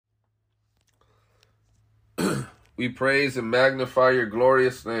We praise and magnify your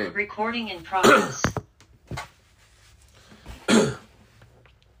glorious name. Recording in progress.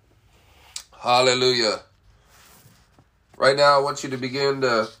 Hallelujah. Right now, I want you to begin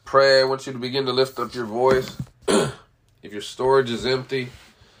to pray. I want you to begin to lift up your voice. If your storage is empty.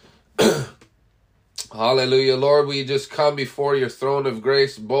 Hallelujah. Lord, we just come before your throne of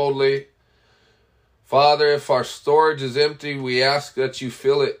grace boldly. Father, if our storage is empty, we ask that you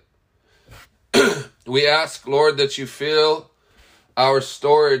fill it. We ask, Lord, that you fill our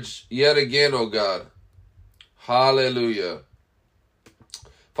storage yet again, oh God. Hallelujah.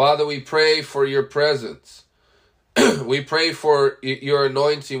 Father, we pray for your presence. We pray for your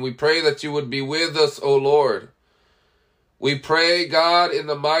anointing. We pray that you would be with us, O Lord. We pray, God, in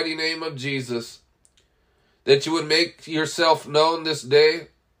the mighty name of Jesus, that you would make yourself known this day,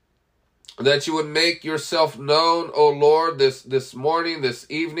 that you would make yourself known, O Lord, this morning, this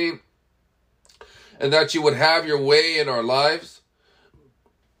evening, and that you would have your way in our lives,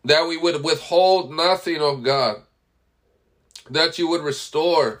 that we would withhold nothing, O God, that you would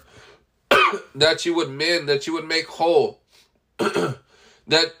restore, that you would mend, that you would make whole,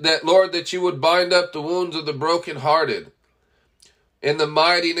 that Lord, that you would bind up the wounds of the brokenhearted. In the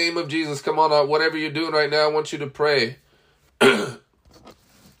mighty name of Jesus, come on, whatever you're doing right now, I want you to pray. I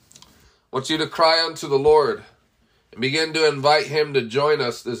want you to cry unto the Lord and begin to invite him to join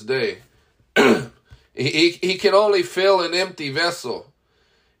us this day. He can only fill an empty vessel.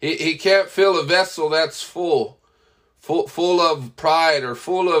 He can't fill a vessel that's full of pride or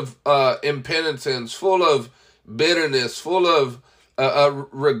full of impenitence, full of bitterness, full of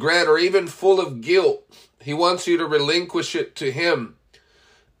regret, or even full of guilt. He wants you to relinquish it to him.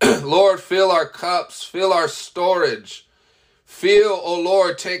 Lord, fill our cups, fill our storage. Fill, oh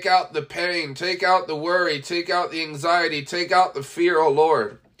Lord, take out the pain, take out the worry, take out the anxiety, take out the fear, oh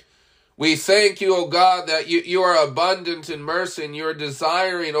Lord. We thank you, oh God, that you are abundant in mercy and you're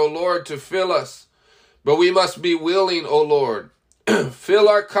desiring, oh Lord, to fill us. But we must be willing, oh Lord. Fill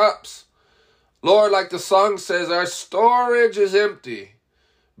our cups. Lord, like the song says, our storage is empty,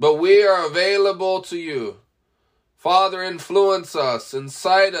 but we are available to you. Father, influence us,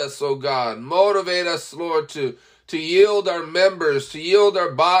 incite us, oh God. Motivate us, Lord, to yield our members, to yield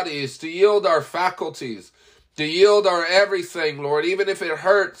our bodies, to yield our faculties, to yield our everything, Lord, even if it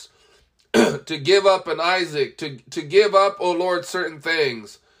hurts, to give up an Isaac, to give up, oh Lord, certain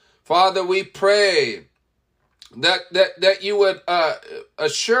things. Father, we pray that you would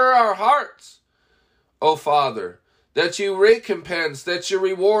assure our hearts, oh Father, that you recompense, that you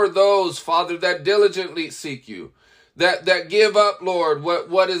reward those, Father, that diligently seek you, that give up, Lord,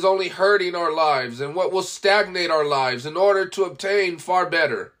 what is only hurting our lives and what will stagnate our lives in order to obtain far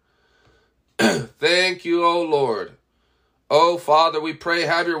better. Thank you, oh Lord. Oh, Father, we pray,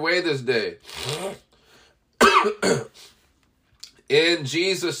 have your way this day. In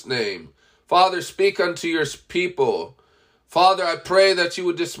Jesus' name. Father, speak unto your people. Father, I pray that you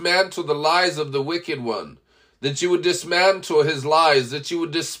would dismantle the lies of the wicked one, that you would dismantle his lies, that you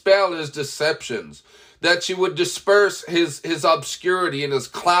would dispel his deceptions, that you would disperse his obscurity and his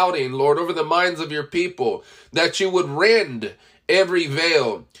clouding, Lord, over the minds of your people, that you would rend every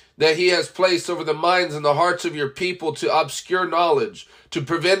veil that he has placed over the minds and the hearts of your people to obscure knowledge, to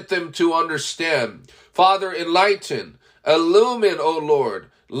prevent them to understand. Father, enlighten, illumine, O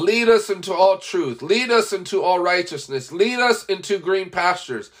Lord. Lead us into all truth. Lead us into all righteousness. Lead us into green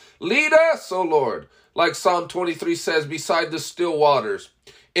pastures. Lead us, O Lord, like Psalm 23 says, beside the still waters.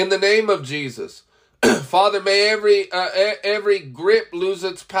 In the name of Jesus. Father, may every grip lose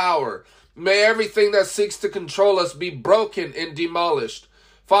its power. May everything that seeks to control us be broken and demolished.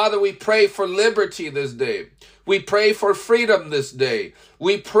 Father, we pray for liberty this day. We pray for freedom this day.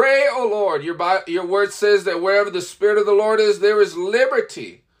 We pray, oh Lord, your word says that wherever the Spirit of the Lord is, there is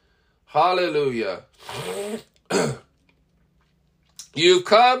liberty. Hallelujah. You've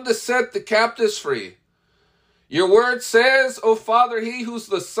come to set the captives free. Your word says, oh Father, he who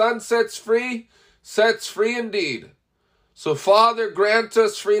the Son sets free indeed. So Father, grant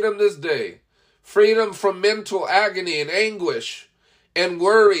us freedom this day. Freedom from mental agony and anguish and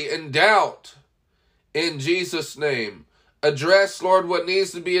worry and doubt. In Jesus' name. Address, Lord, what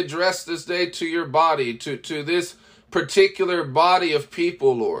needs to be addressed this day to your body, to this particular body of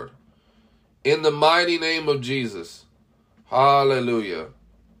people, Lord. In the mighty name of Jesus. Hallelujah.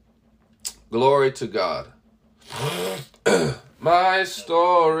 Glory to God. My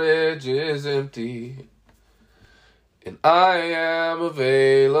storage is empty, and I am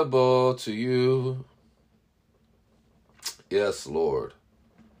available to you. Yes, Lord.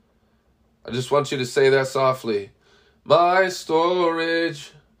 I just want you to say that softly. My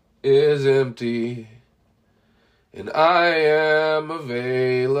storage is empty, and I am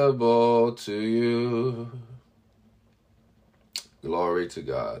available to you. Glory to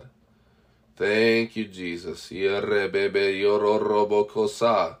God. Thank you, Jesus. Yerebebe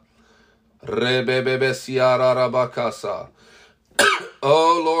yororobokosa. Rebebebe siararabakasa.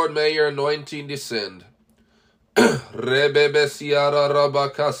 Oh Lord, may your anointing descend. Rebebe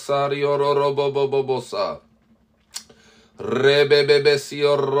siararabakasa riororobobobobosa. Rebebebe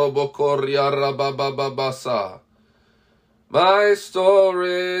siorobokoriarabababasa. My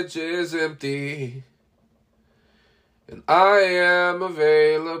storage is empty, and I am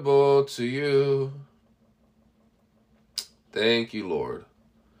available to you. Thank you, Lord.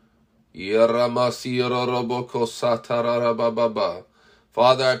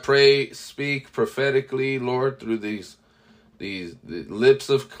 Father, I pray, speak prophetically, Lord, through these the lips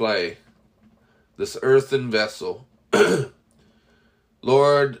of clay, this earthen vessel.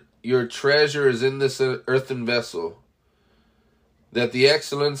 Lord, your treasure is in this earthen vessel, that the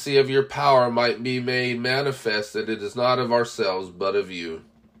excellency of your power might be made manifest, that it is not of ourselves, but of you.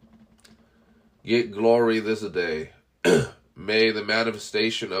 Get glory this day. May the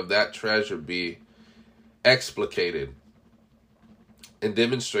manifestation of that treasure be explicated and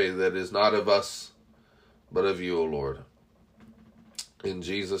demonstrated that it is not of us, but of you, O Lord. In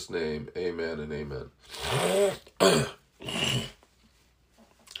Jesus' name, amen and amen.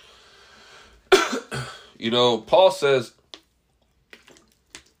 You know, Paul says,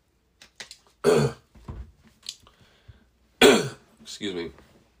 excuse me,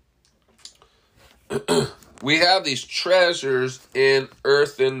 we have these treasures in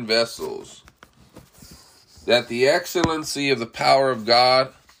earthen vessels, that the excellency of the power of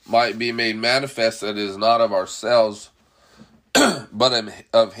God might be made manifest, that it is not of ourselves, but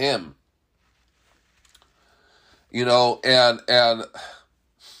of him. You know, and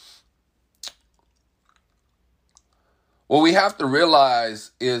what we have to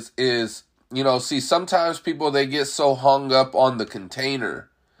realize is, you know, see, sometimes people, they get so hung up on the container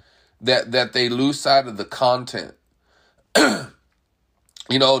that they lose sight of the content. You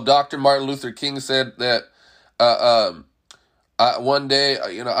know, Dr. Martin Luther King said that one day,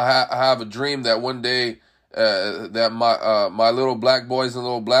 you know, I have a dream that one day that my little black boys and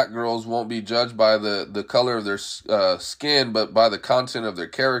little black girls won't be judged by the color of their skin, but by the content of their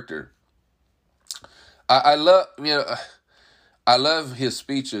character. I love, you know, I love his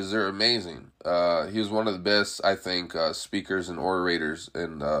speeches. They're amazing. He was one of the best, I think, speakers and orators,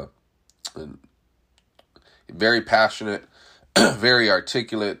 and very passionate, very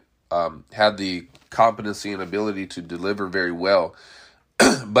articulate, had the competency and ability to deliver very well.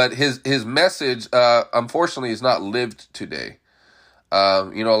 But his message, unfortunately, is not lived today.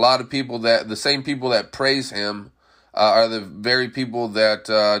 You know, a lot of people, the same people that praise him are the very people that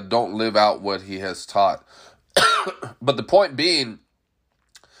don't live out what he has taught. But the point being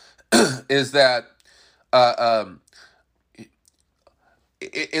is that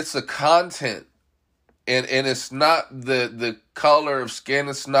it's the content, and it's not the color of skin.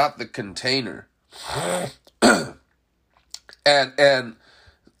 It's not the container, and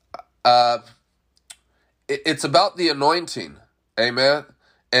it's about the anointing. Amen.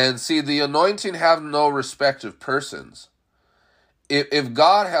 And see, the anointing have no respect of persons. If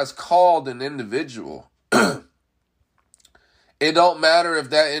God has called an individual, it don't matter if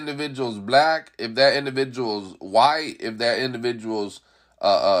that individual's black, if that individual's white, if that individual's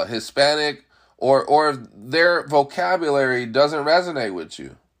Hispanic, or if their vocabulary doesn't resonate with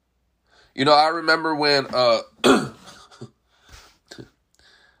you. You know, I remember when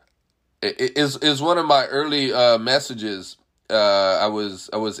it is one of my early messages. I was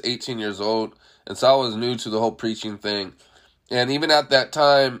 18 years old, and so I was new to the whole preaching thing. And even at that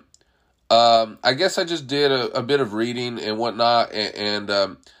time, I guess I just did a bit of reading and whatnot,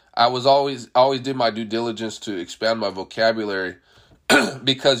 and I was always did my due diligence to expand my vocabulary,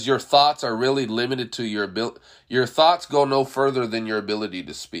 because your thoughts are really limited to your ability. Your thoughts go no further than your ability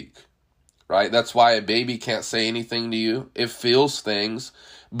to speak, right? That's why a baby can't say anything to you. It feels things,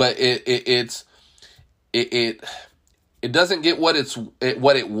 but it doesn't get what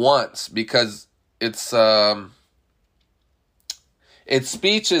it wants, because its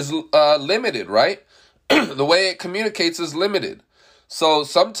speech is limited, right? The way it communicates is limited. So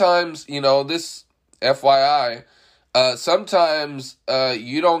sometimes, you know, this FYI, sometimes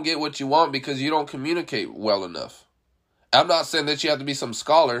you don't get what you want because you don't communicate well enough. I'm not saying that you have to be some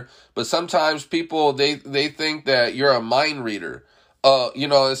scholar, but sometimes people, they think that you're a mind reader, you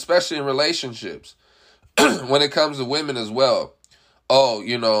know, especially in relationships, when it comes to women as well. Oh,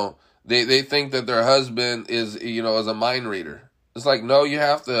 you know, they think that their husband is, you know, is a mind reader. It's like, no, you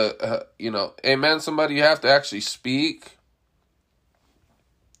have to, amen, somebody, you have to actually speak.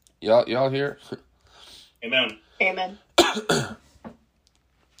 Y'all hear? Amen. Amen.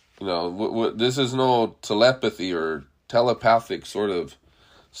 This is no telepathy or telepathic sort of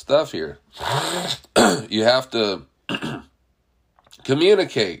stuff here. You have to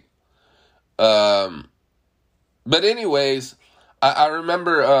communicate. But anyways, I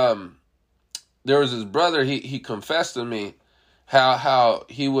remember there was his brother, he confessed to me how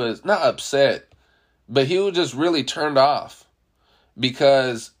he was not upset, but he was just really turned off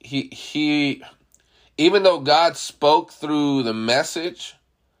because he even though God spoke through the message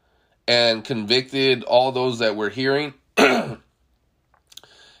and convicted all those that were hearing,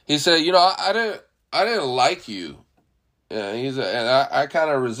 he said, I didn't like you. And I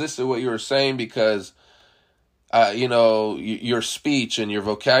kind of resisted what you were saying because, your speech and your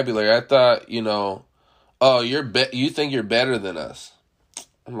vocabulary. I thought, oh, you think you're better than us.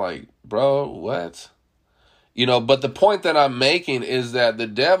 I'm like, bro, what? But the point that I'm making is that the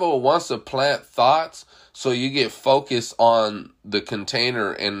devil wants to plant thoughts so you get focused on the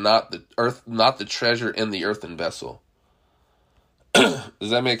container and not the treasure in the earthen vessel. Does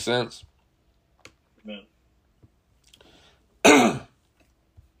that make sense?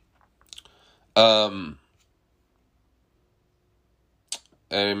 Amen.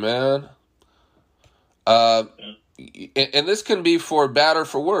 Amen. And this can be for bad or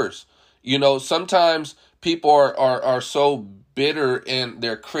for worse. Sometimes people are so bitter and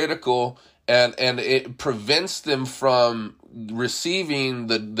they're critical, and it prevents them from receiving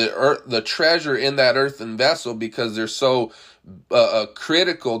the treasure in that earthen vessel because they're so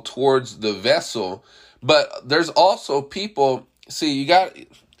critical towards the vessel. But there's also people. See, you got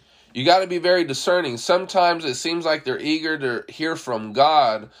to be very discerning. Sometimes it seems like they're eager to hear from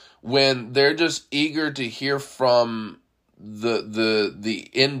God when they're just eager to hear from the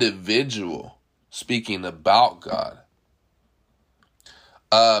individual speaking about God.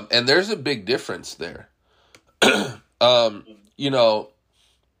 And there's a big difference there. Does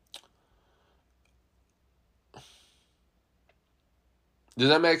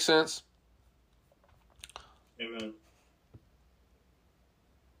that make sense? Amen.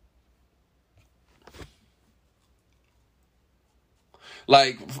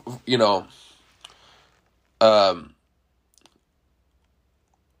 Like,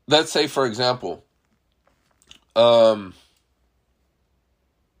 let's say, for example, I'll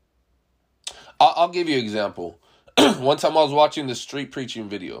give you an example. One time I was watching this street preaching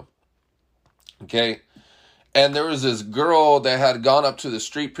video. Okay. And there was this girl that had gone up to the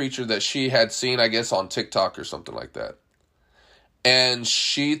street preacher that she had seen, I guess, on TikTok or something like that. And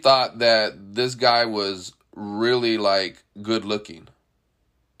she thought that this guy was really, like, good looking.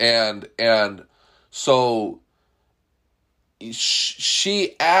 And so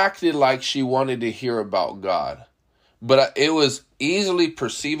she acted like she wanted to hear about God. But it was easily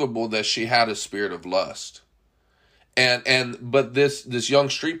perceivable that she had a spirit of lust. But this young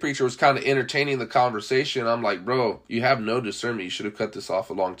street preacher was kind of entertaining the conversation. I'm like, bro, you have no discernment. You should have cut this off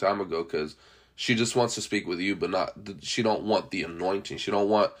a long time ago, because she just wants to speak with you, but she don't want the anointing. She don't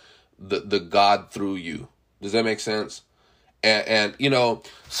want the God through you. Does that make sense? And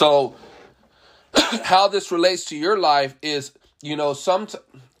so how this relates to your life is, you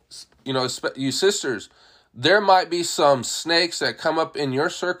sisters, there might be some snakes that come up in your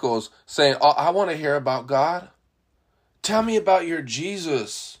circles saying, oh, I want to hear about God. Tell me about your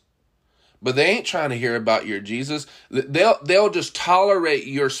Jesus. But they ain't trying to hear about your Jesus. They'll just tolerate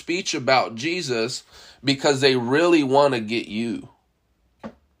your speech about Jesus because they really want to get you.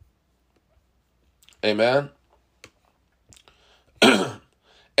 Amen.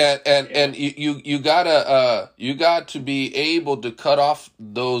 And you got to be able to cut off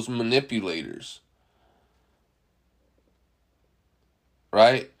those manipulators.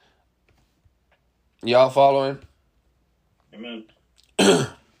 Right? Y'all following? Amen.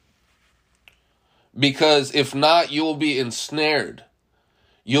 Because if not, you'll be ensnared.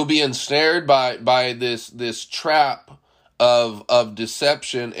 You'll be ensnared by this trap of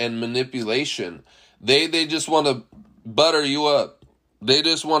deception and manipulation. They just want to butter you up. They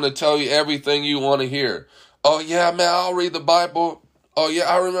just want to tell you everything you want to hear. Oh yeah, man, I'll read the Bible. Oh yeah,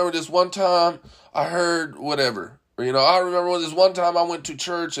 I remember this one time I heard whatever. Or, I remember this one time I went to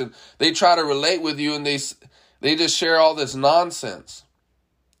church, and they try to relate with you, and they just share all this nonsense.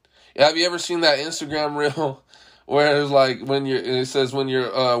 Have you ever seen that Instagram reel where it's like when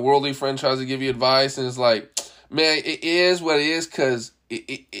your worldly friend tries to give you advice, and it's like, man, it is what it is because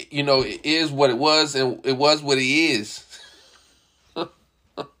it is what it was, and it was what it is.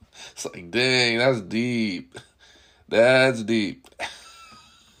 It's like, dang, that's deep. That's deep.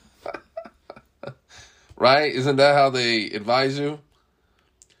 Right? Isn't that how they advise you?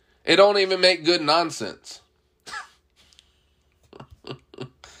 It don't even make good nonsense.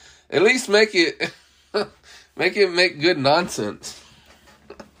 At least make it make good nonsense.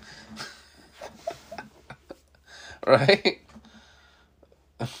 Right?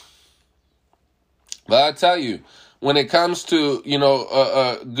 But I tell you, when it comes to,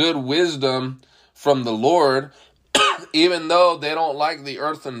 good wisdom from the Lord, even though they don't like the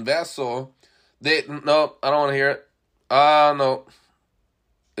earthen vessel, no, I don't want to hear it. No.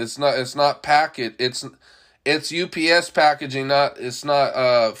 It's not packet. It's UPS packaging, it's not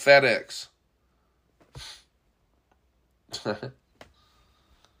FedEx.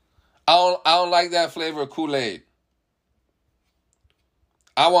 I don't like that flavor of Kool-Aid.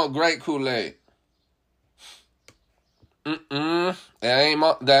 I want great Kool-Aid. That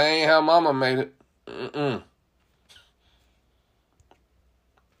ain't how Mama made it.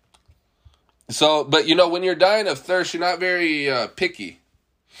 So, but when you're dying of thirst, you're not very picky.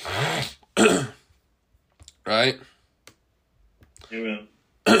 Right? Amen.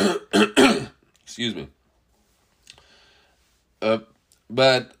 Excuse me.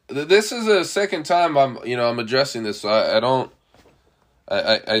 But this is the second time I'm addressing this. So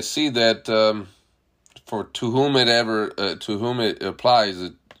I see that to whom it applies,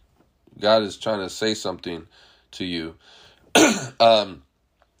 that God is trying to say something to you.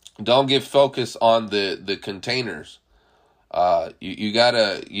 Don't get focused on the containers. You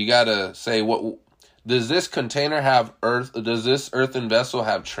gotta say, what does this container have? Does this earthen vessel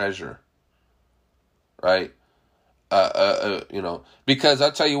have treasure? Right? Because I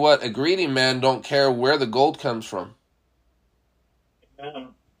tell you what, a greedy man don't care where the gold comes from. Amen.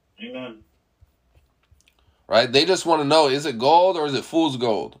 Right? They just want to know, is it gold or is it fool's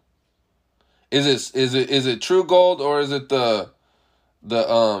gold? Is it true gold or is it does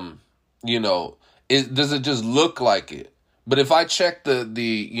it just look like it? But if I check the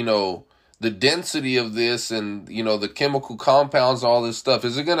density of this and the chemical compounds, all this stuff,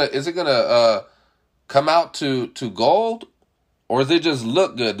 is it gonna come out to gold, or does it just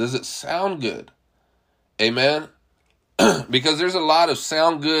look good? Does it sound good? Amen. Because there's a lot of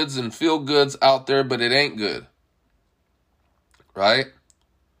sound goods and feel goods out there, but it ain't good. Right?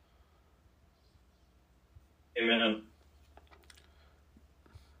 Amen.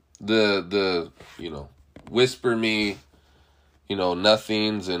 The whisper me,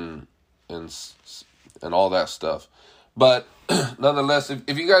 nothings and all that stuff. But nonetheless,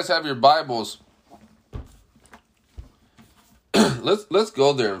 if you guys have your Bibles, let's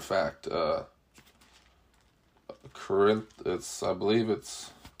go there. In fact, I believe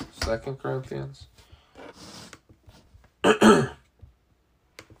it's 2 Corinthians.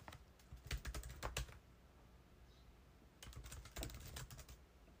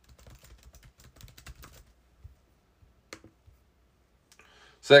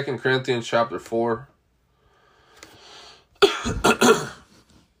 2 Corinthians chapter 4.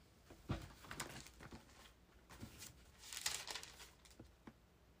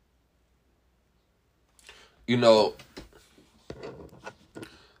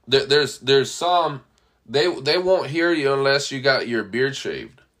 There's some, they won't hear you unless you got your beard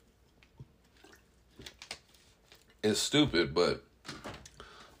shaved. It's stupid, but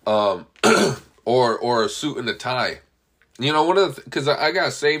or a suit and a tie. Because I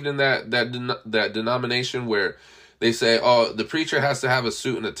got saved in that denomination where they say, oh, the preacher has to have a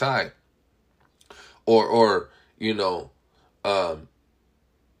suit and a tie, or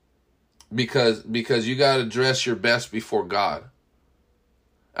because you got to dress your best before God.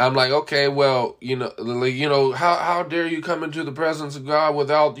 I'm like, okay, well, how dare you come into the presence of God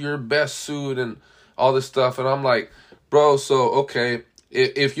without your best suit and all this stuff? And I'm like, bro, so, okay,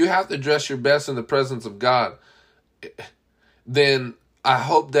 if you have to dress your best in the presence of God, then I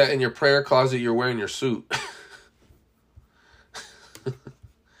hope that in your prayer closet you're wearing your suit.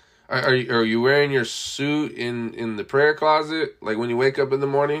 Are you wearing your suit in the prayer closet, like when you wake up in the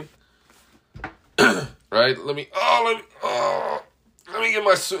morning? Right? Let me get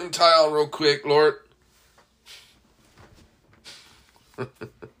my suit and tie on real quick, Lord. I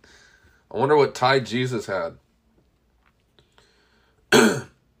wonder what tie Jesus had.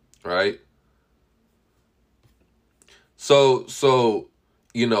 Right? So,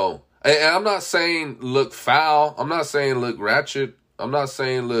 and I'm not saying look foul. I'm not saying look ratchet. I'm not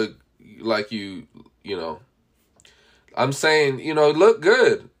saying look like I'm saying, look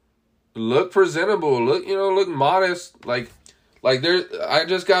good. Look presentable. Look modest. Like I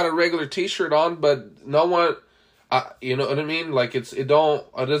just got a regular t-shirt on, but no one, you know what I mean? Like it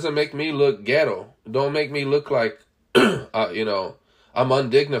doesn't make me look ghetto. It don't make me look like, I'm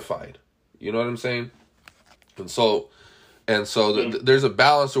undignified. You know what I'm saying? And so there's a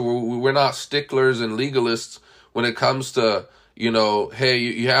balance where we're not sticklers and legalists when it comes to, hey,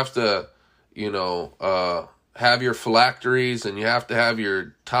 you have to, have your phylacteries, and you have to have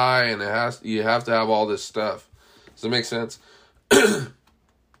your tie, and you have to have all this stuff. Does that make sense?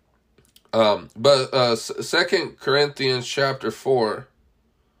 But 2 Corinthians chapter 4,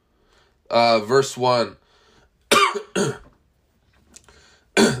 verse 1.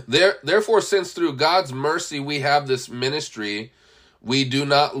 Therefore, since through God's mercy we have this ministry, we do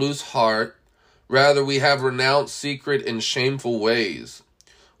not lose heart. Rather, we have renounced secret and shameful ways.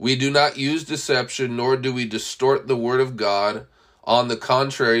 We do not use deception, nor do we distort the word of God. On the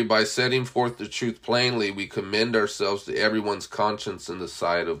contrary, by setting forth the truth plainly, we commend ourselves to everyone's conscience in the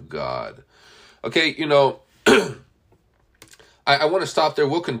sight of God. Okay, I want to stop there.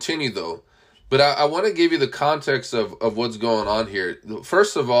 We'll continue, though. But I want to give you the context of what's going on here.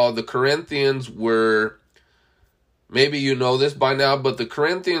 First of all, the Corinthians were, maybe you know this by now, but the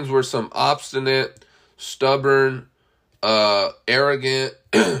Corinthians were some obstinate, stubborn, arrogant,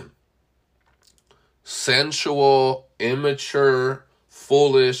 sensual, immature,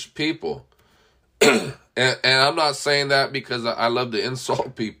 foolish people. And I'm not saying that because I love to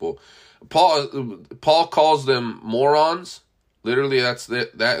insult people. Paul calls them morons. Literally, that's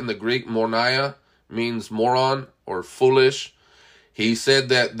that in the Greek, mornia, means moron or foolish. He said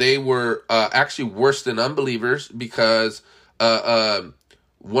that they were actually worse than unbelievers because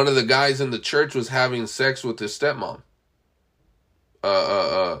one of the guys in the church was having sex with his stepmom.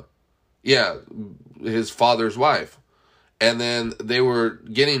 His father's wife. And then they were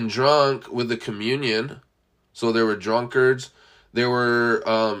getting drunk with the communion. So they were drunkards. They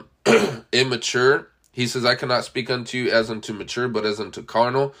were immature. He says, I cannot speak unto you as unto mature, but as unto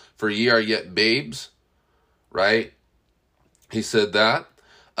carnal, for ye are yet babes. Right? He said that.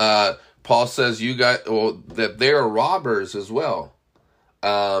 Paul says that they are robbers as well.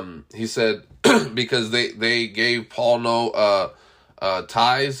 He said, because they gave Paul no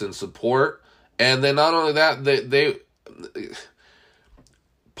ties and support. And then not only that,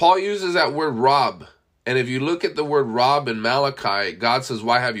 Paul uses that word rob. And if you look at the word rob in Malachi, God says,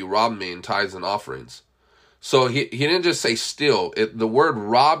 why have you robbed me in tithes and offerings? So he didn't just say steal. The word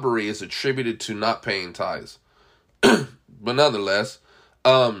robbery is attributed to not paying tithes. But nonetheless,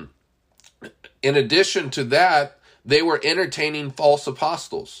 in addition to that, they were entertaining false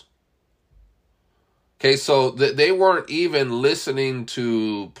apostles. Okay, so they weren't even listening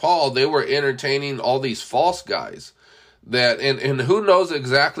to Paul. They were entertaining all these false guys. And who knows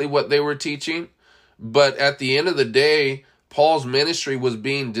exactly what they were teaching? But at the end of the day, Paul's ministry was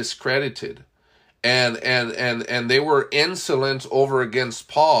being discredited. And they were insolent over against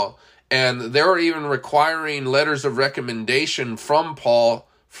Paul. And they were even requiring letters of recommendation from Paul,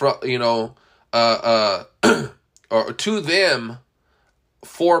 or to them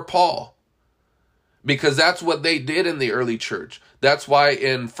for Paul. Because that's what they did in the early church. That's why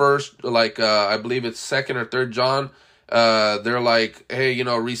in first, I believe it's 2nd or 3rd John, they're like, hey,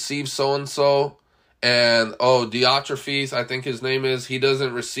 receive so-and-so. And, Diotrephes, I think his name is, he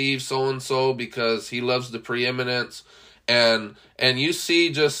doesn't receive so-and-so because he loves the preeminence. And you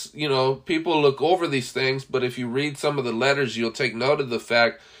see just, people look over these things, but if you read some of the letters, you'll take note of the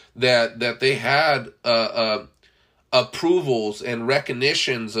fact that they had approvals and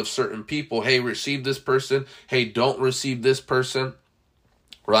recognitions of certain people. Hey, receive this person. Hey, don't receive this person.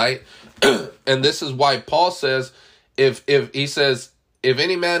 Right? And this is why Paul says, if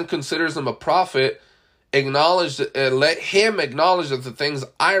any man considers him a prophet, let him acknowledge that the things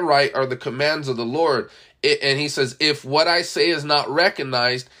I write are the commands of the Lord. And he says, if what I say is not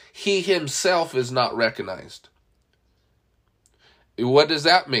recognized, he himself is not recognized. What does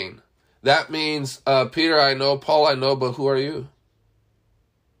that mean? That means, Peter, I know, Paul, I know, but who are you?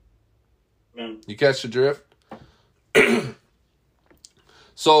 Amen. You catch the drift?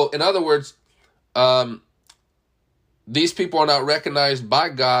 So, in other words, these people are not recognized by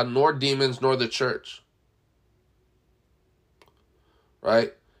God, nor demons, nor the church.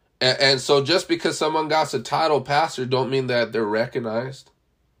 Right? And so just because someone got a title pastor don't mean that they're recognized.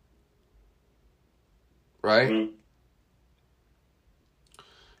 Right? Mm-hmm.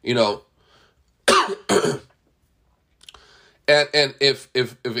 And if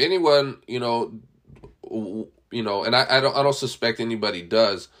anyone, and I don't suspect anybody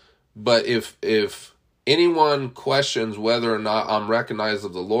does, but if anyone questions whether or not I'm recognized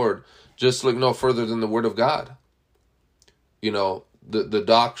of the Lord, just look no further than the Word of God. The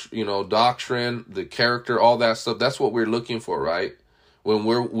doctrine, the character, all that stuff. That's what we're looking for, right? when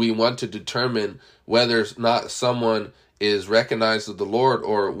we want to determine whether or not someone is recognized of the Lord,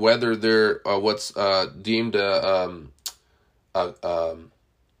 or whether they're what's deemed a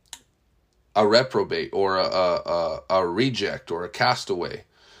reprobate, or a reject, or a castaway.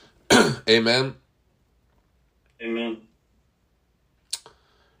 Amen. Amen.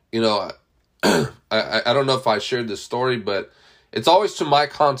 You know, I don't know if I shared this story, but it's always to my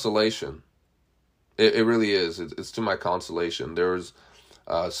consolation. It really is. It's to my consolation. There was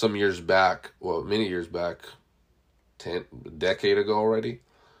some years back, well, many years back, a decade ago already.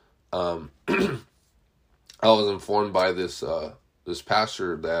 I was informed by this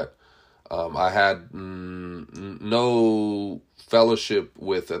pastor that I had no fellowship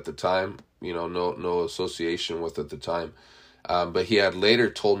with at the time. No association with at the time. But he had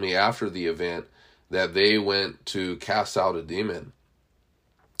later told me after the event that they went to cast out a demon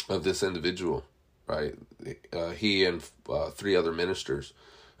of this individual, right? He and 3 other ministers.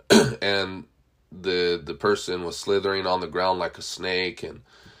 And the person was slithering on the ground like a snake and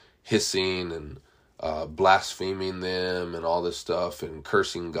hissing and blaspheming them and all this stuff and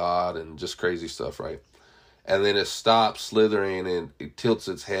cursing God and just crazy stuff, right? And then it stops slithering and it tilts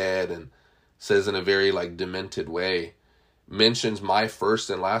its head and says in a very like demented way, mentions my first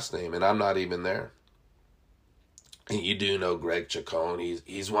and last name, and I'm not even there. And you do know GregChacon,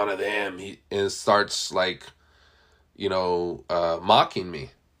 he's one of them. And starts like, mocking me.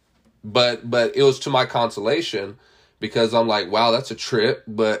 But it was to my consolation, because I'm like, wow, that's a trip,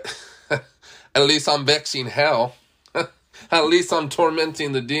 but at least I'm vexing hell. At least I'm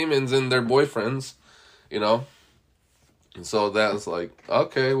tormenting the demons and their boyfriends, And so that was like,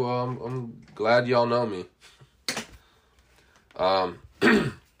 okay, well, I'm glad y'all know me.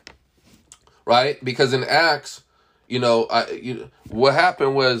 Right? Because in Acts, what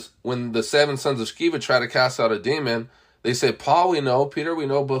happened was when the 7 sons of Sceva tried to cast out a demon, they said, Paul we know, Peter we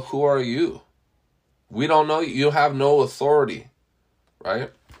know, but who are you? We don't know you. You have no authority.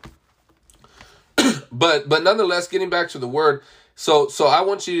 Right? But nonetheless, getting back to the word, so I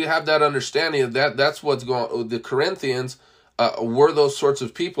want you to have that understanding of that's what's going on. The Corinthians were those sorts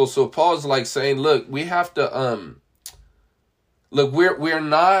of people. So Paul's like saying, look, we have to look, we're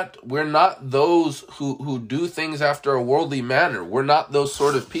not those who do things after a worldly manner. We're not those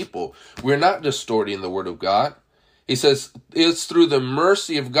sort of people. We're not distorting the word of God. He says it's through the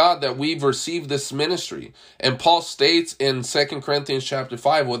mercy of God that we've received this ministry. And Paul states in 2 Corinthians chapter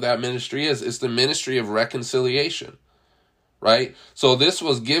 5 what that ministry is. It's the ministry of reconciliation, right? So this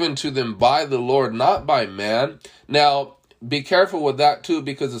was given to them by the Lord, not by man. Now, be careful with that too,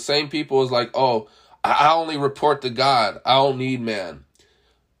 because the same people is like, oh, I only report to God. I don't need man.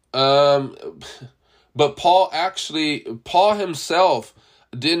 But Paul himself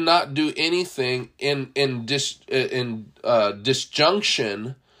did not do anything in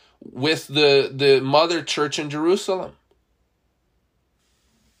disjunction with the mother church in Jerusalem.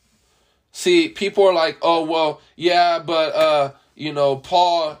 See, people are like, oh, well, yeah, but,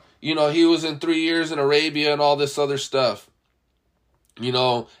 Paul, he was in 3 years in Arabia and all this other stuff.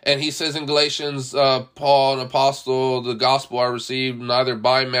 And he says in Galatians, Paul, an apostle, the gospel I received neither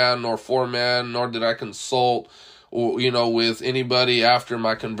by man nor for man, nor did I consult, or, with anybody after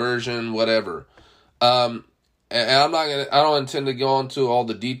my conversion, whatever. And I don't intend to go into all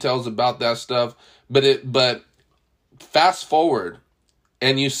the details about that stuff, but fast forward,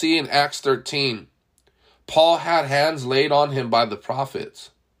 and you see in Acts 13, Paul had hands laid on him by the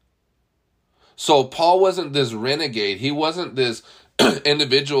prophets. So Paul wasn't this renegade. He wasn't this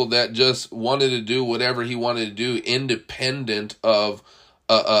individual that just wanted to do whatever he wanted to do, independent of,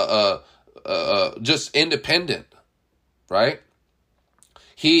 just independent, right?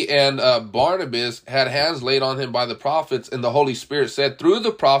 He and Barnabas had hands laid on him by the prophets, and the Holy Spirit said through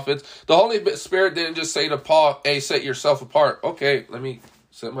the prophets, the Holy Spirit didn't just say to Paul, hey, set yourself apart. Okay, let me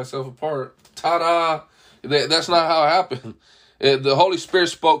set myself apart. Ta-da! That's not how it happened. The Holy Spirit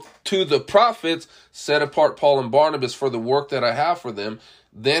spoke to the prophets, set apart Paul and Barnabas for the work that I have for them.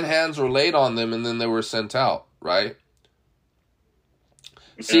 Then hands were laid on them, and then they were sent out, right?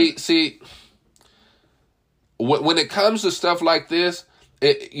 Okay. See, when it comes to stuff like this,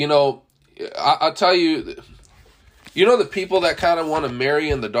 I'll tell you, the people that kind of want to marry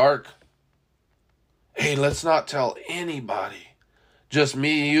in the dark? Hey, let's not tell anybody. Just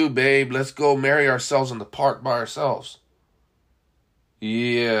me and you, babe. Let's go marry ourselves in the park by ourselves.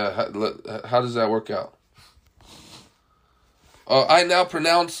 Yeah, how does that work out? I now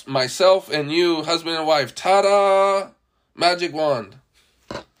pronounce myself and you husband and wife. Ta-da! Magic wand.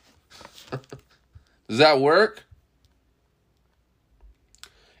 Does that work?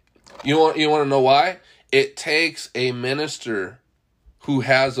 You want to know why? It takes a minister who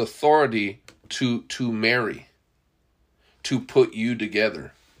has authority to marry, to put you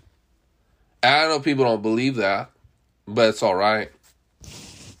together. I know people don't believe that, but it's all right.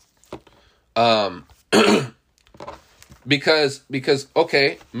 Because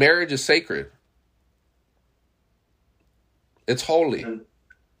okay, marriage is sacred. It's holy.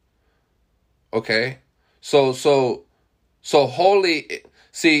 Okay? So holy.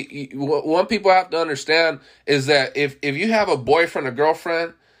 See, what people have to understand is that if you have a boyfriend or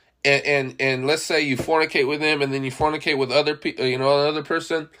girlfriend, and let's say you fornicate with him, and then you fornicate with other people, another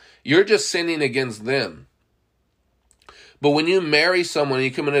person, you're just sinning against them. But when you marry someone and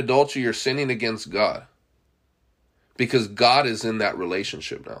you commit adultery, you're sinning against God, because God is in that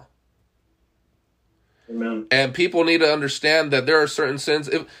relationship now. Amen. And people need to understand that there are certain sins.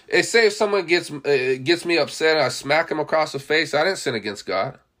 If someone gets me upset, I smack him across the face, I didn't sin against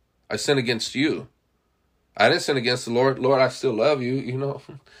God. I sin against you. I didn't sin against the Lord. Lord, I still love you,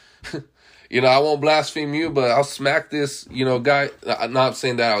 I won't blaspheme you, but I'll smack this, guy. I'm not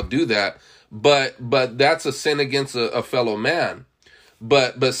saying that I'll do that, but that's a sin against a fellow man.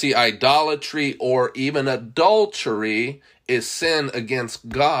 But see, idolatry or even adultery is sin against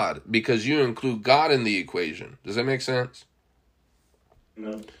God, because you include God in the equation. Does that make sense?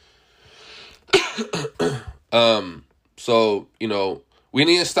 No. So, we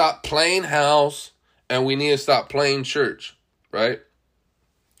need to stop playing house, and we need to stop playing church, right?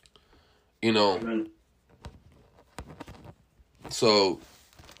 Amen. So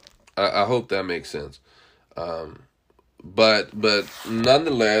I hope that makes sense. But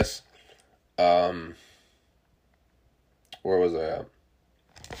nonetheless, where was I at?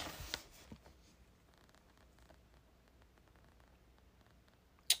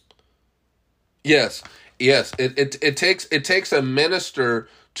 Yes. It takes a minister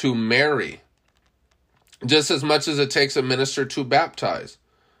to marry, just as much as it takes a minister to baptize.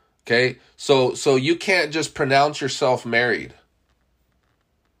 Okay, so you can't just pronounce yourself married.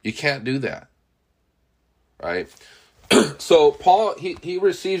 You can't do that, right? So Paul, he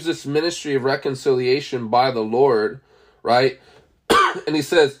receives this ministry of reconciliation by the Lord, right? And he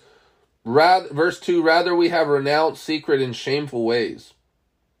says, verse 2, rather we have renounced secret and shameful ways.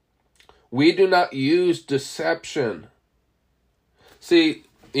 We do not use deception. See,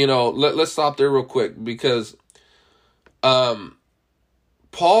 let's stop there real quick, because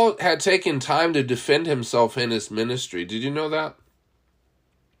Paul had taken time to defend himself in his ministry. Did you know that?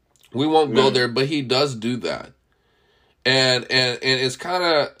 We won't go there, but he does do that. And it's kind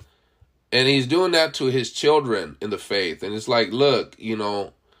of, and he's doing that to his children in the faith. And it's like, look, we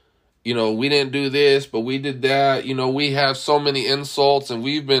didn't do this, but we did that. We have so many insults, and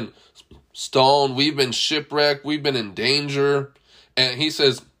we've been stoned, we've been shipwrecked, we've been in danger. And he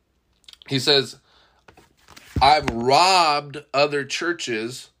says, I've robbed other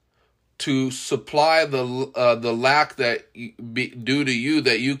churches to supply the lack that due to you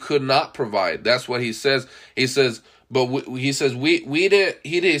that you could not provide. That's what he says. He says, but we didn't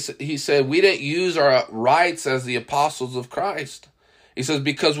use our rights as the apostles of Christ. He says,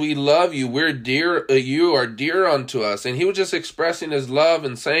 because we love you, we're dear. You are dear unto us. And he was just expressing his love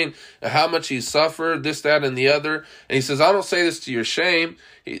and saying how much he suffered, this, that, and the other. And he says, I don't say this to your shame,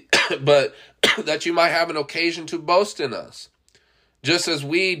 but that you might have an occasion to boast in us, just as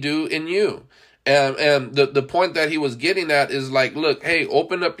we do in you. And the point that he was getting at is like, look, hey,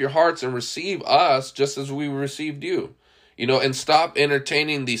 open up your hearts and receive us just as we received you. And stop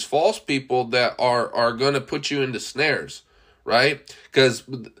entertaining these false people that are going to put you into snares, right? Because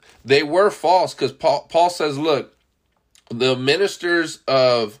they were false. Because Paul says, look, the ministers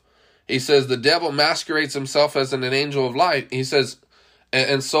he says, the devil masquerades himself as an angel of light. He says,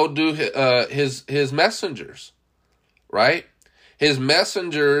 and so do his messengers, right? His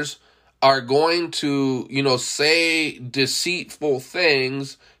messengers are going to, say deceitful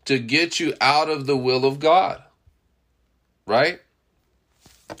things to get you out of the will of God, right?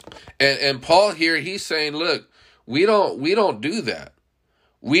 And Paul here, he's saying, look, we don't do that.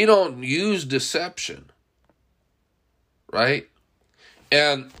 We don't use deception, right?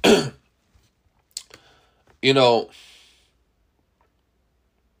 And the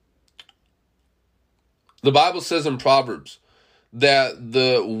Bible says in Proverbs that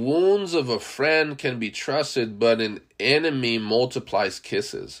the wounds of a friend can be trusted, but an enemy multiplies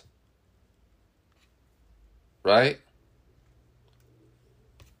kisses. Right?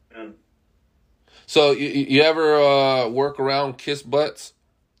 Yeah. So you ever work around kiss butts?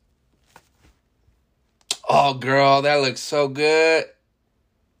 Oh, girl, that looks so good.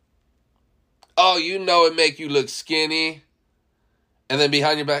 Oh, it make you look skinny. And then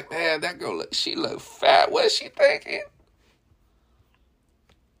behind your back, man, that girl she look fat. What's she thinking?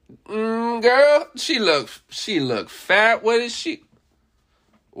 Girl, she look fat. What is she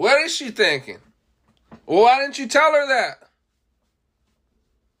thinking? Well, why didn't you tell her that?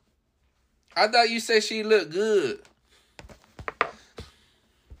 I thought you said she looked good.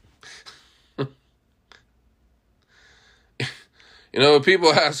 When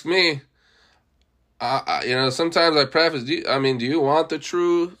people ask me, sometimes I preface, do you want the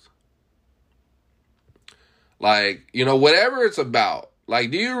truth? Like, whatever it's about.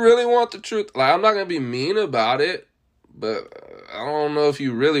 Like, do you really want the truth? Like, I'm not going to be mean about it, but I don't know if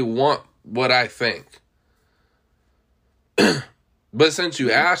you really want what I think. But since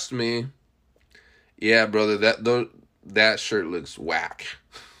you asked me, yeah, brother, that shirt looks whack.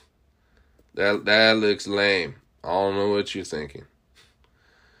 That looks lame. I don't know what you're thinking.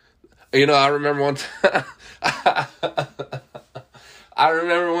 I remember one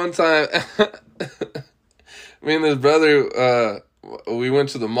time. Me and this brother, we went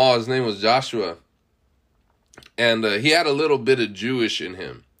to the mall. His name was Joshua, and he had a little bit of Jewish in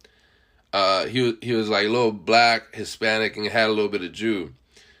him. He was like a little black, Hispanic, and had a little bit of Jew,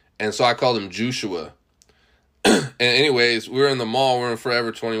 and so I called him Joshua. And anyways, we were in the mall. We were in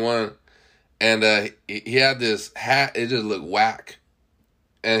Forever 21, and he had this hat. It just looked whack,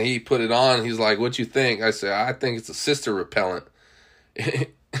 and he put it on. He's like, "What you think?" I said, "I think it's a sister repellent."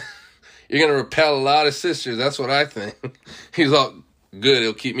 You're going to repel a lot of sisters. That's what I think. He's all, good.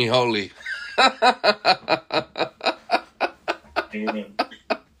 It'll keep me holy. Amen.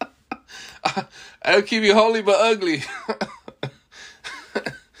 It'll keep you holy but ugly.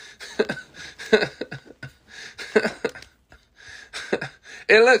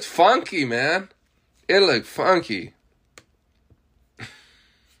 It looks funky, man. It looked funky.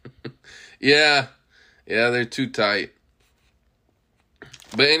 Yeah, they're too tight.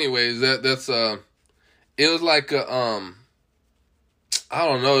 But anyways, that's it was like a I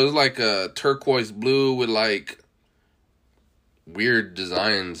don't know, it was like a turquoise blue with like weird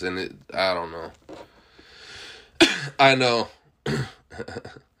designs in it. I don't know. I know.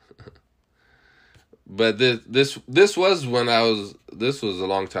 But this was when this was a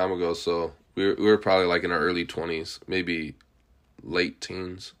long time ago, so we were probably like in our early 20s, maybe late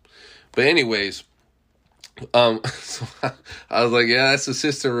teens. But anyways, so I was like, yeah, that's a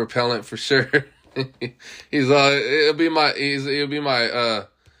sister repellent for sure. It'll be my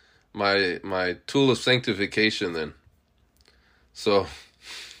my tool of sanctification then. So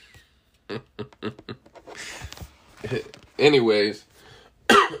anyways,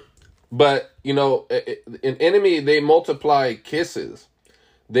 but an enemy, they multiply kisses.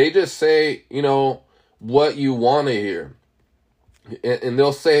 They just say, what you want to hear. And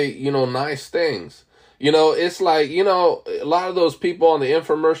they'll say, nice things. It's like, a lot of those people on the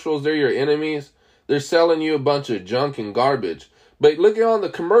infomercials, they're your enemies. They're selling you a bunch of junk and garbage. But look at on the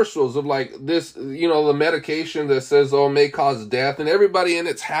commercials of like this, the medication that says, oh, may cause death, and everybody in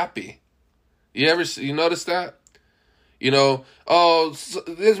it's happy. You notice that?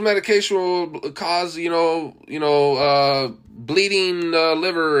 This medication will cause, bleeding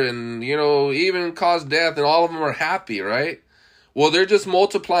liver and, even cause death, and all of them are happy, right? Well, they're just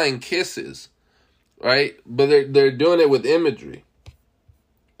multiplying kisses, right? But they're doing it with imagery.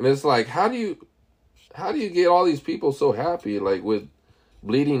 And it's like, how do you get all these people so happy, like with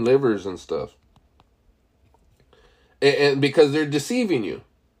bleeding livers and stuff? And because they're deceiving you.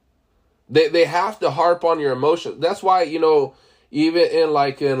 They have to harp on your emotions. That's why, even in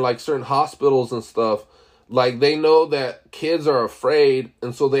like certain hospitals and stuff, like they know that kids are afraid,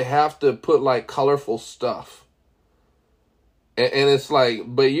 and so they have to put like colorful stuff. And it's like,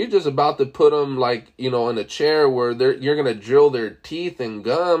 but you're just about to put them like, in a chair where you're going to drill their teeth and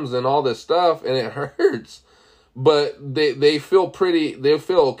gums and all this stuff, and it hurts. But they feel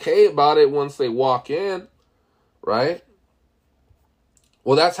okay about it once they walk in, right?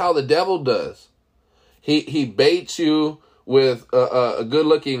 Well, that's how the devil does. He baits you with a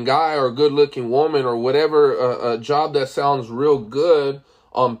good-looking guy or a good-looking woman or whatever, a job that sounds real good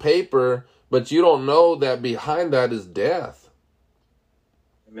on paper, but you don't know that behind that is death.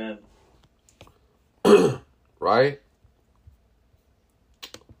 Amen. Right?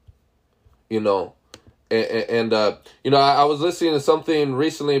 I was listening to something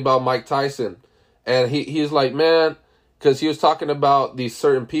recently about Mike Tyson, and he's like, man, because he was talking about these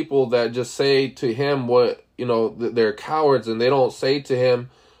certain people that just say to him what, they're cowards, and they don't say to him,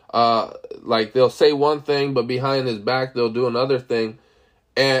 like they'll say one thing, but behind his back, they'll do another thing.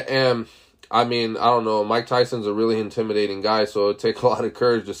 And I mean, I don't know, Mike Tyson's a really intimidating guy, so it'd take a lot of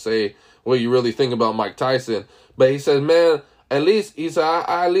courage to say what you really think about Mike Tyson. But he says, man, at least,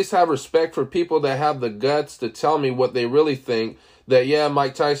 I at least have respect for people that have the guts to tell me what they really think, that, yeah,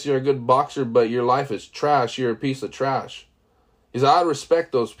 Mike Tyson, you're a good boxer, but your life is trash. You're a piece of trash. He said, I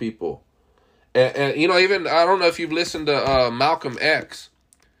respect those people. And even, I don't know if you've listened to Malcolm X.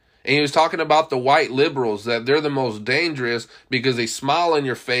 And he was talking about the white liberals, that they're the most dangerous because they smile in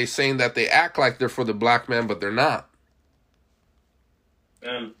your face saying that they act like they're for the black man, but they're not.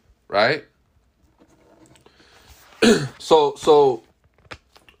 Right? So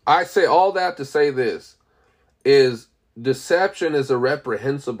I say all that to say this, is deception is a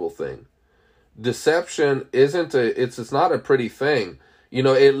reprehensible thing. Deception it's not a pretty thing.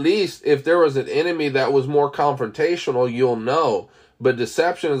 At least if there was an enemy that was more confrontational, you'll know. But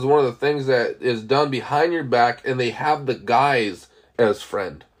deception is one of the things that is done behind your back, and they have the guise as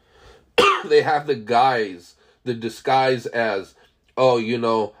friend. They have the disguise as,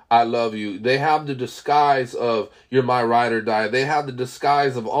 oh, I love you. They have the disguise of, you're my ride or die. They have the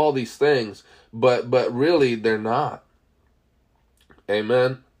disguise of all these things, but really they're not.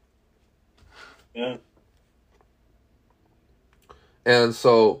 Amen. Yeah. And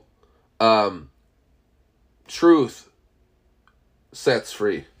so, truth sets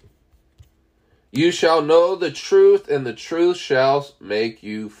free. You shall know the truth, and the truth shall make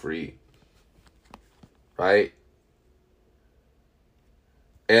you free. Right?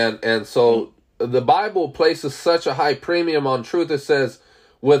 And so the Bible places such a high premium on truth. It says,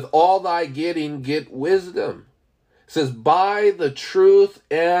 with all thy getting, get wisdom. It says, buy the truth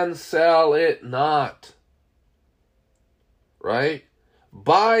and sell it not. Right?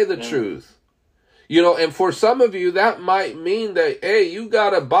 Buy the truth. And for some of you, that might mean that, hey, you got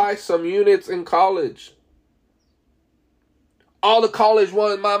to buy some units in college. All the college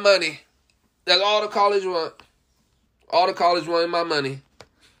want my money. That's all the college want. All the college want my money.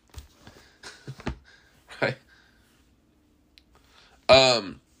 Right?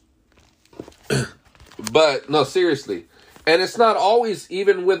 But, no, seriously. And it's not always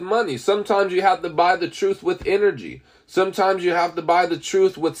even with money. Sometimes you have to buy the truth with energy. Sometimes you have to buy the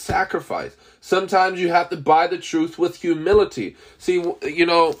truth with sacrifice. Sometimes you have to buy the truth with humility. See,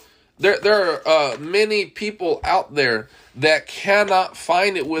 there are many people out there that cannot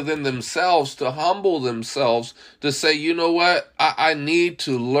find it within themselves to humble themselves to say, you know what, I need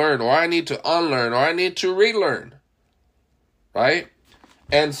to learn, or I need to unlearn, or I need to relearn. Right?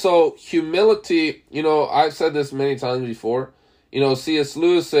 And so humility, I've said this many times before. C.S.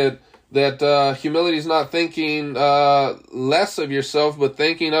 Lewis said that humility is not thinking less of yourself, but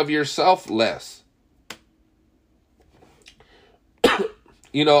thinking of yourself less.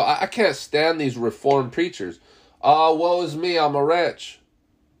 I can't stand these reformed preachers. Woe is me, I'm a wretch.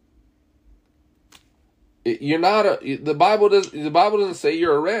 You're not the Bible doesn't say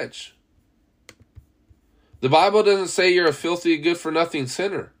you're a wretch. The Bible doesn't say you're a filthy, good-for-nothing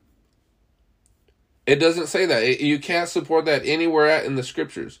sinner. It doesn't say that. You can't support that anywhere in the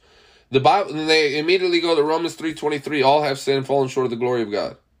Scriptures. The Bible, and they immediately go to Romans 3:23. All have sinned and fallen short of the glory of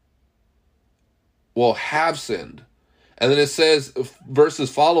God. Well, have sinned. And then it says,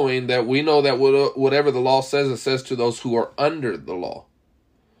 verses following, that we know that whatever the law says, it says to those who are under the law.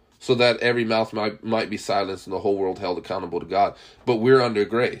 So that every mouth might be silenced and the whole world held accountable to God. But we're under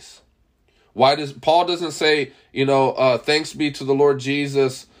grace. Why does Paul doesn't say, thanks be to the Lord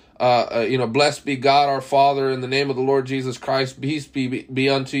Jesus, blessed be God our Father in the name of the Lord Jesus Christ, peace be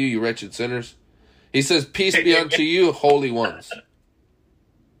unto you, you wretched sinners. He says, peace be unto you, holy ones.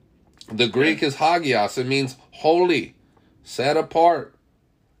 The Greek is hagios. It means holy, set apart.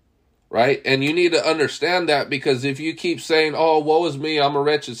 Right? And you need to understand that, because if you keep saying, oh, woe is me, I'm a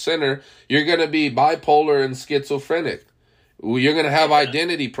wretched sinner, you're going to be bipolar and schizophrenic. You're going to have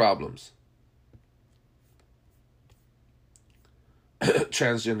identity problems.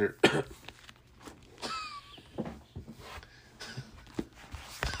 Transgender.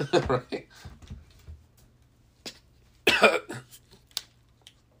 Right?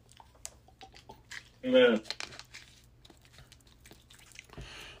 Amen.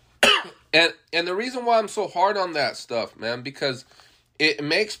 And the reason why I'm so hard on that stuff, man, because it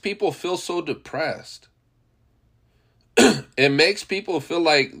makes people feel so depressed. It makes people feel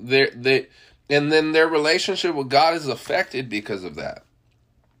like and then their relationship with God is affected because of that.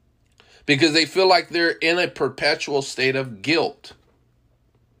 Because they feel like they're in a perpetual state of guilt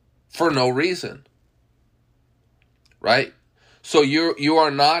for no reason. Right? So you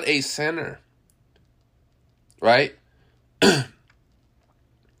are not a sinner. Right?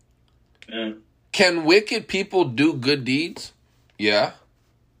 Can wicked people do good deeds? Yeah.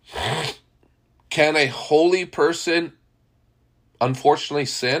 Can a holy person unfortunately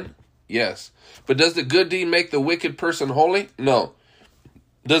sin? Yes. But does the good deed make the wicked person holy? No.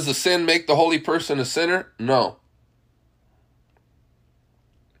 Does the sin make the holy person a sinner? No.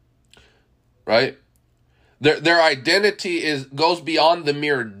 right? Their identity goes beyond the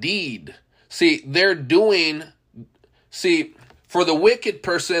mere deed. See, for the wicked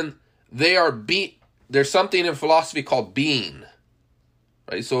person, there's something in philosophy called being,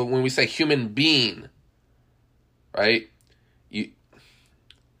 right? So when we say human being, right?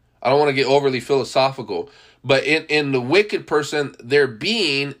 I don't want to get overly philosophical, but in the wicked person, their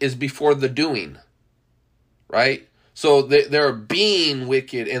being is before the doing, right? So they're being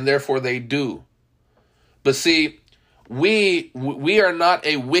wicked, and therefore they do. But see, we are not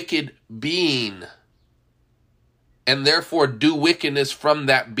a wicked being, and therefore do wickedness from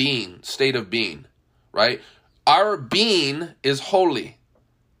that state of being, right? Our being is holy.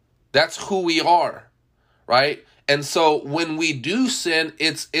 That's who we are, right? And so when we do sin,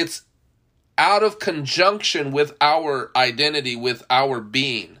 it's out of conjunction with our identity, with our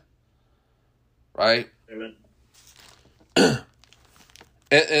being, right? Amen.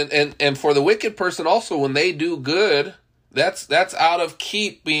 And for the wicked person also, when they do good, that's out of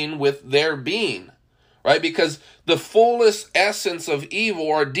keeping with their being, right? Because the fullest essence of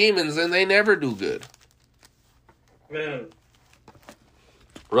evil are demons, and they never do good. Amen.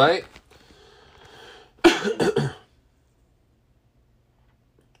 Right?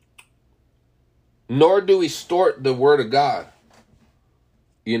 Nor do we distort the word of God.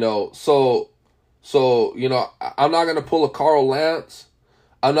 So I'm not going to pull a Carl Lance.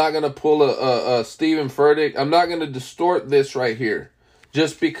 I'm not going to pull a Stephen Furtick. I'm not going to distort this right here.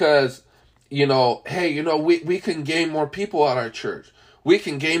 Just because, hey, we can gain more people at our church. We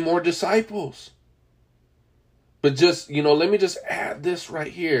can gain more disciples. But just, let me just add this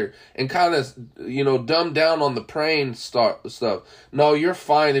right here and kind of, dumb down on the praying stuff. No, you're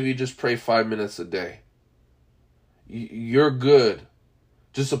fine if you just pray 5 minutes a day. You're good.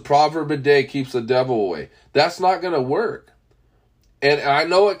 Just a proverb a day keeps the devil away. That's not going to work. And I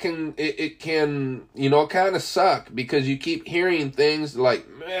know it can kind of suck because you keep hearing things like,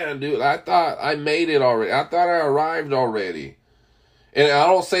 man, dude, I thought I made it already. I thought I arrived already. And I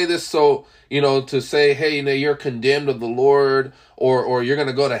don't say this so, to say, hey, you're condemned of the Lord or you're going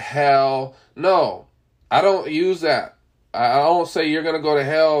to go to hell. No, I don't use that. I don't say you're going to go to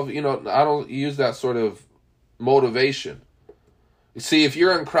hell. I don't use that sort of motivation. You see, if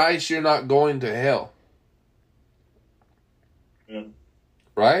you're in Christ, you're not going to hell. Yeah.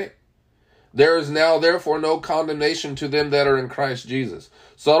 Right? There is now, therefore, no condemnation to them that are in Christ Jesus.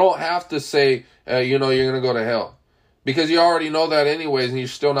 So I don't have to say, you're going to go to hell. Because you already know that anyways, and you're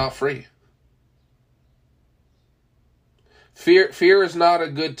still not free. Fear is not a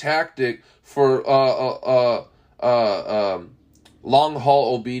good tactic for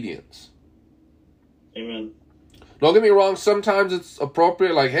long-haul obedience. Amen. Don't get me wrong, sometimes it's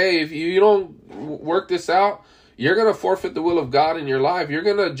appropriate, like, hey, if you don't work this out, you're going to forfeit the will of God in your life. You're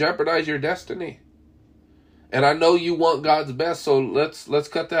going to jeopardize your destiny. And I know you want God's best, so let's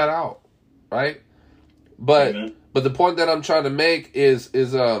cut that out, right? But Amen. But the point that I'm trying to make is we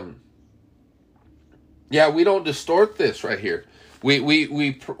don't distort this right here.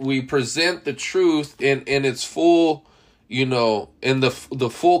 We present the truth in its full, in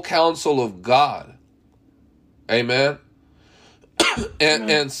the full counsel of God. Amen.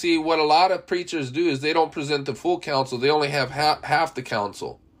 And see, what a lot of preachers do is they don't present the full counsel. They only have half the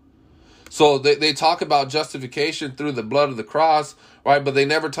counsel. So they talk about justification through the blood of the cross, right? But they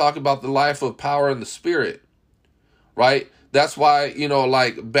never talk about the life of power in the Spirit. Right? That's why,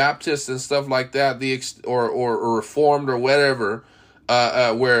 like Baptists and stuff like that, or Reformed or whatever,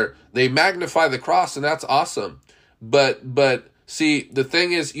 where they magnify the cross, and that's awesome. But see, the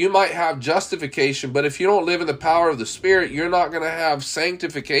thing is, you might have justification, but if you don't live in the power of the Spirit, you're not going to have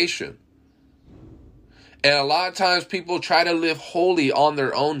sanctification. And a lot of times people try to live holy on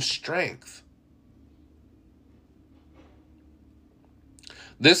their own strength.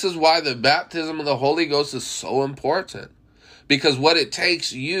 This is why the baptism of the Holy Ghost is so important. Because what it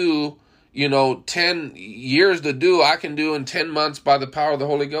takes you, 10 years to do, I can do in 10 months by the power of the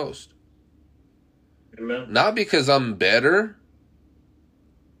Holy Ghost. Amen. Not because I'm better.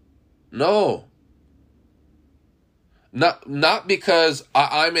 No. Not because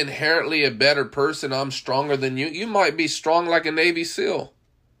I'm inherently a better person, I'm stronger than you. You might be strong like a Navy SEAL.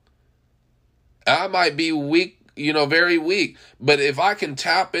 I might be weak, very weak. But if I can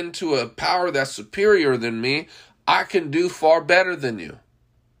tap into a power that's superior than me, I can do far better than you.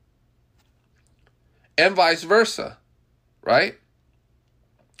 And vice versa, right?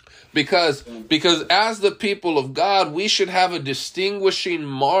 Because as the people of God, we should have a distinguishing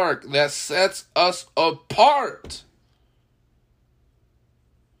mark that sets us apart.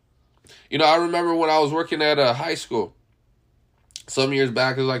 I remember when I was working at a high school some years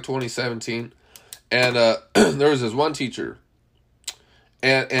back, it was like 2017. And there was this one teacher,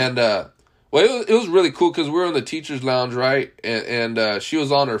 and well, it was really cool because we were in the teacher's lounge, right? And she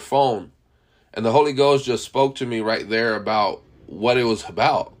was on her phone, and the Holy Ghost just spoke to me right there about what it was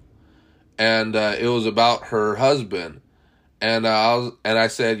about, and it was about her husband, and I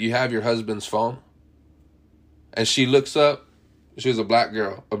said, "You have your husband's phone?" And she looks up. She was a black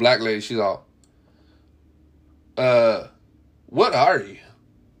girl, a black lady. She's all, what are you?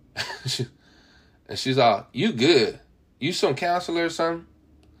 And she's all, you good? You some counselor or something?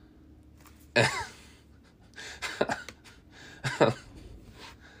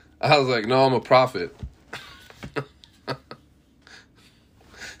 I was like, no, I'm a prophet.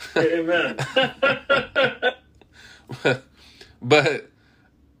 Amen. but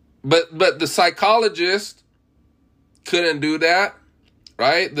the psychologist couldn't do that,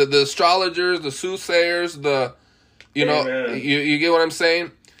 right? The astrologers, the soothsayers, you get what I'm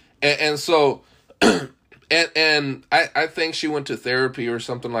saying? And so, and I think she went to therapy or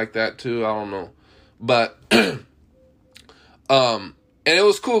something like that too. I don't know, but and it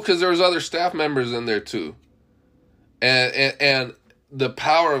was cool because there was other staff members in there too, and the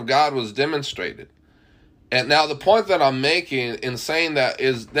power of God was demonstrated. And now the point that I'm making in saying that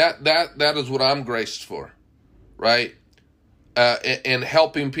is that is what I'm graced for, right? And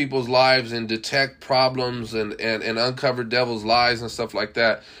helping people's lives and detect problems and uncover devil's lies and stuff like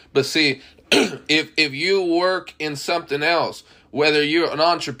that. But see, if you work in something else, whether you're an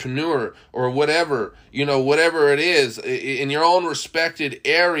entrepreneur or whatever, whatever it is, in your own respected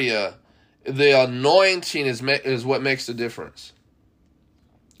area, the anointing is what makes the difference.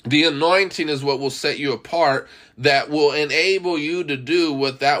 The anointing is what will set you apart, that will enable you to do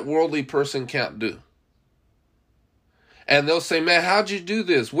what that worldly person can't do. And they'll say, man, how'd you do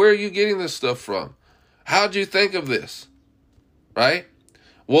this? Where are you getting this stuff from? How'd you think of this? Right?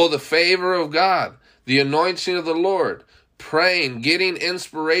 Well, the favor of God, the anointing of the Lord, praying, getting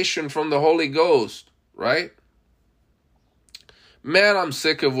inspiration from the Holy Ghost, right? Man, I'm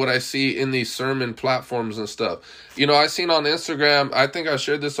sick of what I see in these sermon platforms and stuff. I seen on Instagram, I think I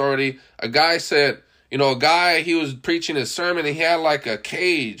shared this already, a guy said, he was preaching his sermon and he had like a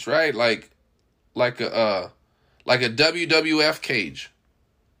cage, right? Like a WWF cage.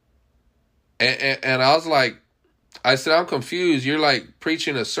 And I was like, I said, I'm confused. You're like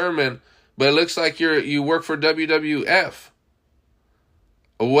preaching a sermon, but it looks like you work for WWF.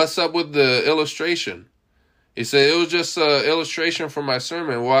 What's up with the illustration? He said, it was just an illustration for my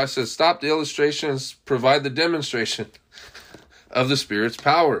sermon. Well, I said, stop the illustrations, provide the demonstration of the Spirit's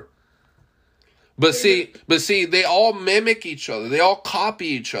power. But see, they all mimic each other. They all copy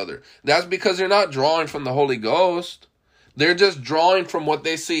each other. That's because they're not drawing from the Holy Ghost. They're just drawing from what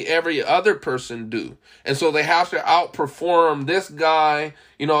they see every other person do. And so they have to outperform this guy.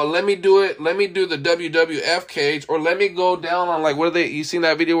 Let me do it. Let me do the WWF cage, or let me go down on you seen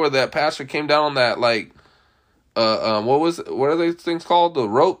that video where that pastor came down on that, what are these things called? The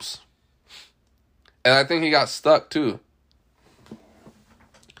ropes. And I think he got stuck too.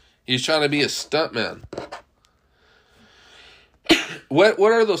 He's trying to be a stuntman. What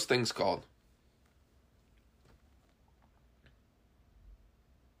are those things called?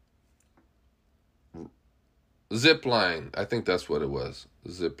 Zip line. I think that's what it was.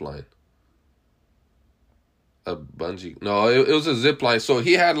 Zip line. A bungee. No, it was a zip line. So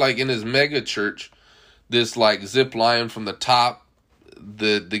he had in his mega church this zip line from the top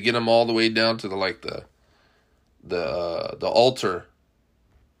to get him all the way down to the altar,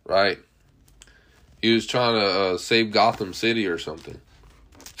 right? He was trying to save Gotham City or something.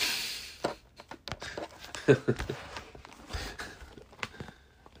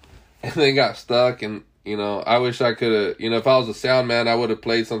 And they got stuck, and I wish I could have, if I was a sound man, I would have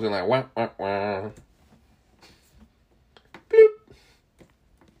played something like wah, wah, wah.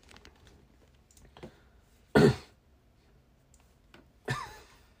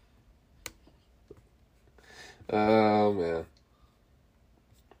 Oh, man.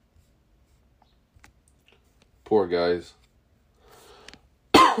 Poor guys.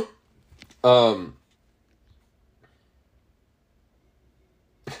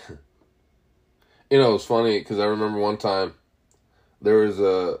 It's funny because I remember one time there was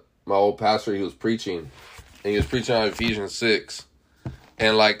my old pastor, he was preaching, and he was preaching on Ephesians 6.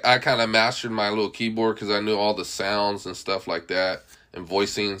 And I kind of mastered my little keyboard because I knew all the sounds and stuff like that and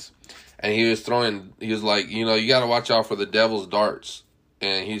voicings. And he was like, you got to watch out for the devil's darts.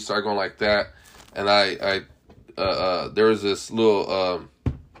 And he started going like that. And there was this little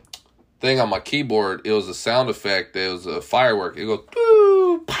thing on my keyboard. It was a sound effect. It was a firework. It goes,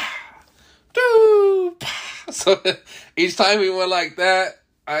 doo, pa, doo, pa. So each time he went like that,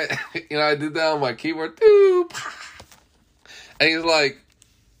 I did that on my keyboard. Doo, and he's like,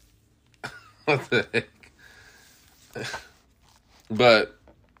 what the heck? But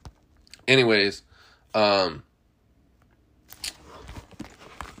anyways,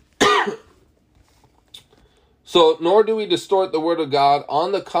 so nor do we distort the word of God.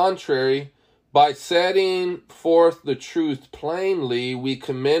 On the contrary, by setting forth the truth plainly, we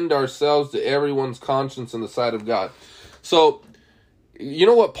commend ourselves to everyone's conscience in the sight of God. So, you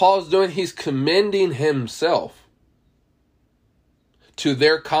know what Paul's doing? He's commending himself to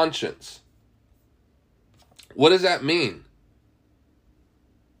their conscience. What does that mean?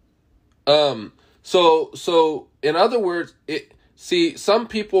 So in other words, some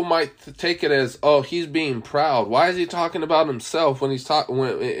people might take it as, oh, he's being proud. Why is he talking about himself when he's talking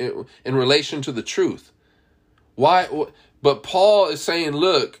in relation to the truth? Why? But Paul is saying,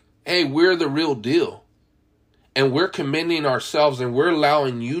 look, hey, we're the real deal. And we're commending ourselves, and we're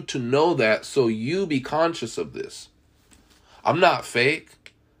allowing you to know that, so you be conscious of this. I'm not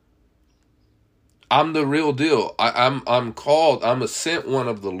fake. I'm the real deal. I'm called. I'm a sent one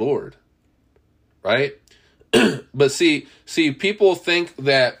of the Lord. Right? But see, people think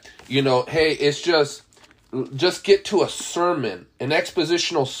that, hey, it's just get to a sermon, an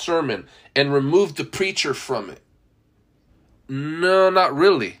expositional sermon, and remove the preacher from it. No, not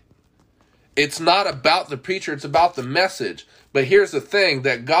really. It's not about the preacher, it's about the message. But here's the thing,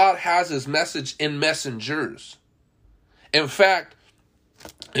 that God has his message in messengers. In fact,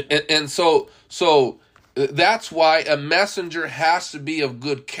 and so that's why a messenger has to be of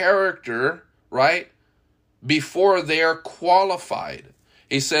good character, right? Before they are qualified.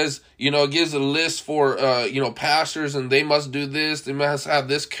 He says, gives a list for, pastors, and they must do this. They must have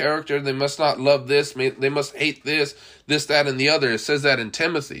this character. They must not love this. They must hate this, that, and the other. It says that in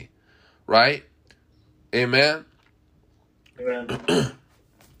Timothy, right? Amen. Amen.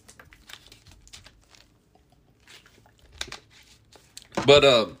 But,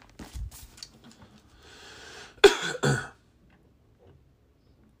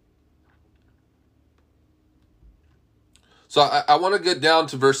 so I want to get down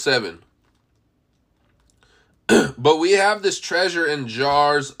to verse 7. But we have this treasure in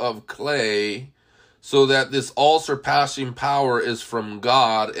jars of clay, so that this all-surpassing power is from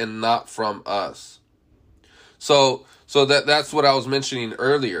God and not from us. So that's what I was mentioning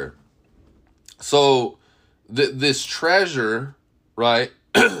earlier. So this treasure, right,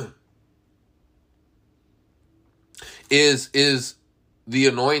 is the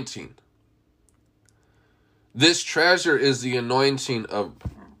anointing. This treasure is the anointing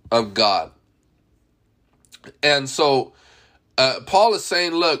of God. And so Paul is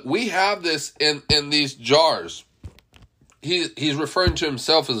saying, look, we have this in these jars. He's referring to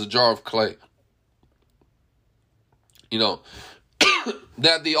himself as a jar of clay.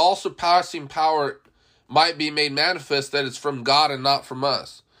 That the all-surpassing power might be made manifest, that it's from God and not from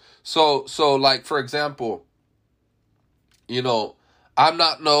us. So like, for example, I'm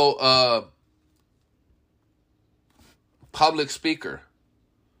not no public speaker.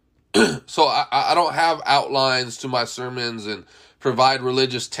 So I don't have outlines to my sermons and provide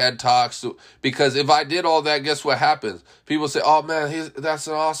religious TED Talks. Because if I did all that, guess what happens? People say, oh man, that's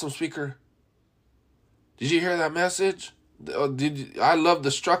an awesome speaker. Did you hear that message? I love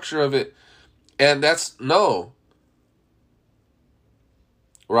the structure of it. And that's no.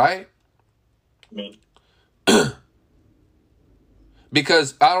 Right?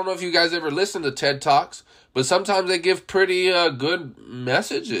 Because I don't know if you guys ever listen to TED Talks, but sometimes they give pretty good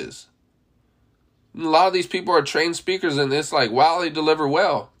messages. A lot of these people are trained speakers, and it's like, wow, they deliver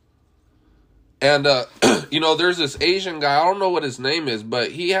well. And, there's this Asian guy, I don't know what his name is,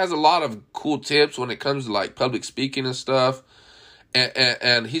 but he has a lot of cool tips when it comes to, like, public speaking and stuff.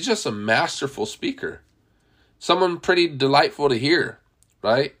 And he's just a masterful speaker. Someone pretty delightful to hear,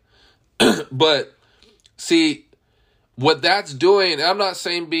 right? But, see, what that's doing, I'm not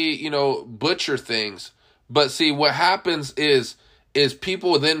saying butcher things, but see, what happens is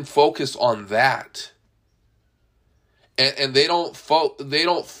people then focus on that. And they don't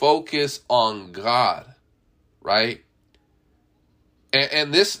focus on God, right?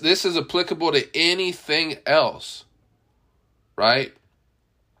 And this is applicable to anything else, right?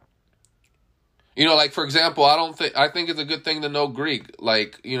 Like, for example, I think it's a good thing to know Greek,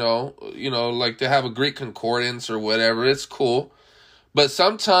 like, like to have a Greek concordance or whatever. It's cool. But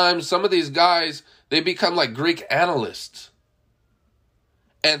sometimes some of these guys, they become like Greek analysts.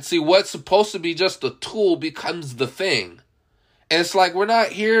 And see, what's supposed to be just a tool becomes the thing. And it's like, we're not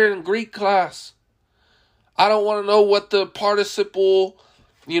here in Greek class. I don't want to know what the participle,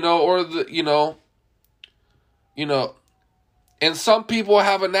 or the, And some people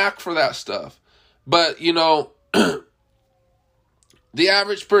have a knack for that stuff. But, the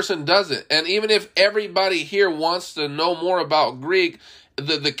average person doesn't. And even if everybody here wants to know more about Greek,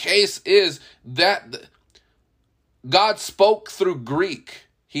 the case is that God spoke through Greek.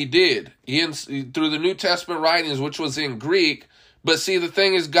 He did. Through the New Testament writings, which was in Greek. But see, the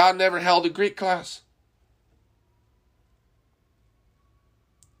thing is, God never held a Greek class.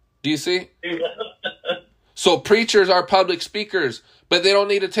 Do you see? So preachers are public speakers, but they don't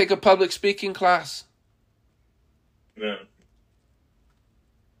need to take a public speaking class. No.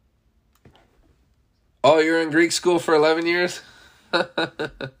 Oh, you're in Greek school for 11 years?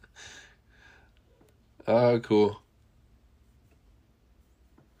 Oh, cool.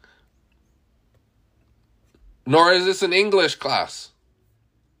 Nor is this an English class.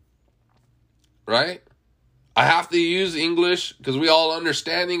 Right? I have to use English because we all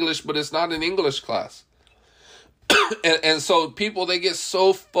understand English, but it's not an English class. and so people, they get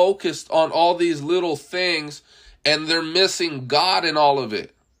so focused on all these little things and they're missing God in all of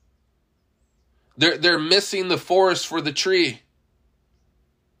it. They're missing the forest for the tree.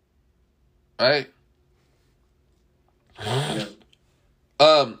 Right?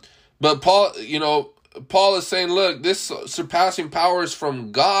 But Paul is saying, look, this surpassing power is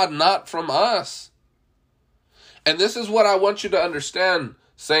from God, not from us. And this is what I want you to understand,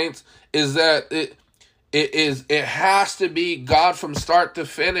 saints, is that it has to be God from start to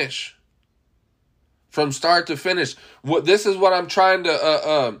finish. From start to finish. This is what I'm trying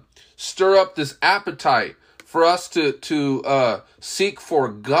to stir up, this appetite for us to seek for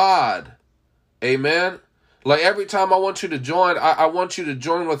God. Amen. Like every time I want you to join, I want you to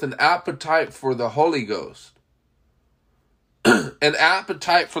join with an appetite for the Holy Ghost. An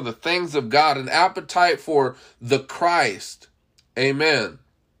appetite for the things of God, an appetite for the Christ. Amen.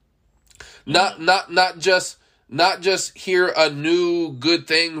 Not just hear a new good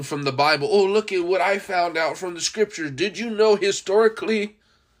thing from the Bible. Oh, look at what I found out from the scriptures. Did you know historically?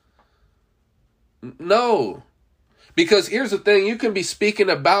 No. Because here's the thing, you can be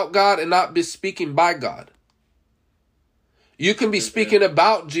speaking about God and not be speaking by God. You can be speaking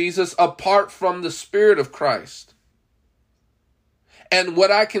about Jesus apart from the Spirit of Christ. And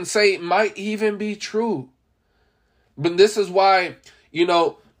what I can say might even be true. But this is why,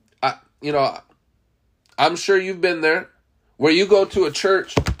 I'm sure you've been there, where you go to a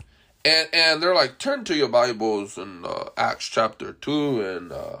church and they're like, turn to your Bibles in Acts chapter 2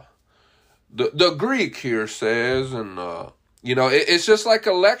 and the Greek here says, and it's just like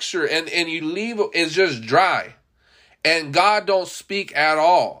a lecture, and you leave, it's just dry. And God don't speak at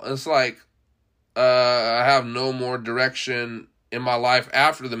all. It's like, I have no more direction in my life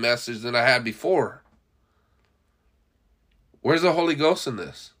after the message than I had before. Where's the Holy Ghost in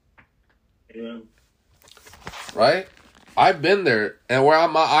this? Yeah. Right? I've been there, and where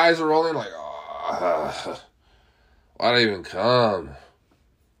my eyes are rolling like, why'd I even come?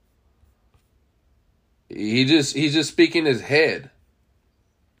 He's just speaking his head.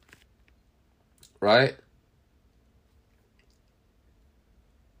 Right?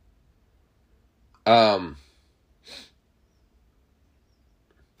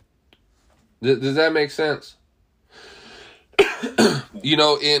 Does that make sense?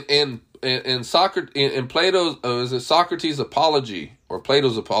 In Plato's, is it Socrates' Apology or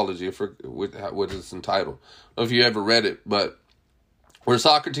Plato's Apology? I forget what it's entitled. I don't know if you ever read it, but where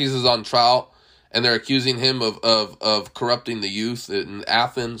Socrates is on trial and they're accusing him of corrupting the youth in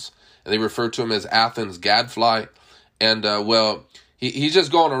Athens, and they refer to him as Athens' gadfly, and he's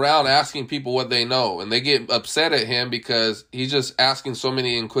just going around asking people what they know, and they get upset at him because he's just asking so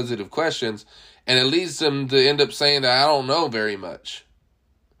many inquisitive questions, and it leads them to end up saying that I don't know very much.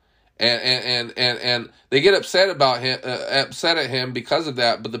 And they get upset at him because of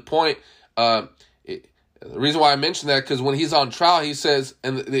that. But the point, the reason why I mention that, because when he's on trial, he says,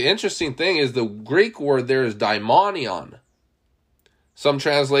 and the interesting thing is the Greek word there is daimonion. Some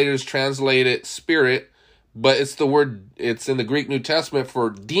translators translate it spirit, but it's in the Greek New Testament for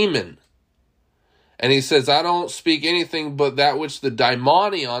demon. And he says, I don't speak anything but that which the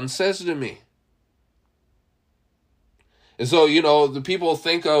daimonion says to me. And so, the people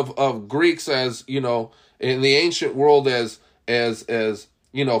think of Greeks as, in the ancient world as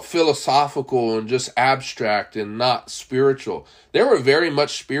philosophical and just abstract and not spiritual. They were very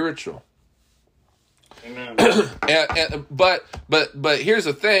much spiritual. Amen. But here's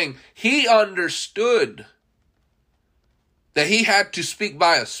the thing. He understood that he had to speak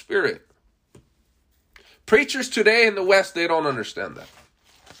by a spirit. Preachers today in the West, they don't understand that.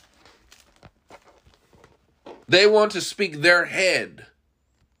 They want to speak their head.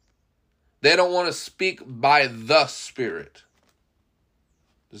 They don't want to speak by the Spirit.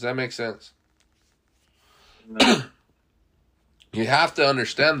 Does that make sense? Amen. You have to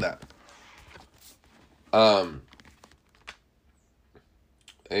understand that.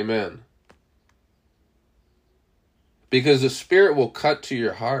 Amen. Because the Spirit will cut to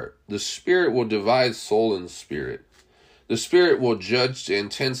your heart. The Spirit will divide soul and spirit. The Spirit will judge the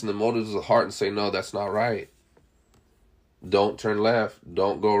intents and the motives of the heart and say, no, that's not right. Don't turn left.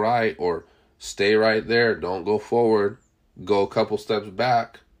 Don't go right. Or stay right there. Don't go forward. Go a couple steps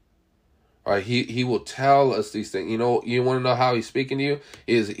back. All right, he will tell us these things. You know, you want to know how he's speaking to you?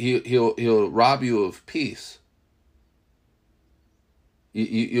 He'll rob you of peace.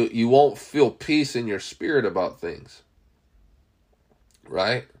 You won't feel peace in your spirit about things.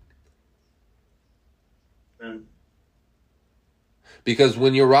 Right? Amen. Because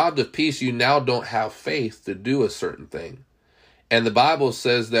when you're robbed of peace, you now don't have faith to do a certain thing. And the Bible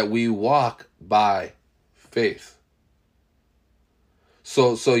says that we walk by faith.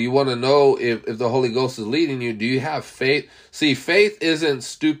 So you want to know if the Holy Ghost is leading you, do you have faith? See, faith isn't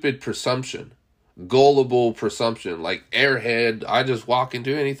stupid presumption, gullible presumption, like airhead, I just walk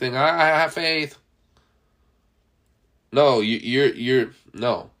into anything, I have faith. No, you're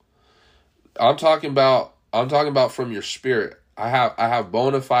no. I'm talking about from your spirit. I have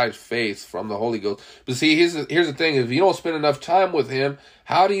bona fide faith from the Holy Ghost. But see, here's the thing: if you don't spend enough time with Him,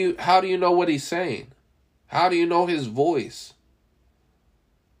 how do you know what He's saying? How do you know His voice?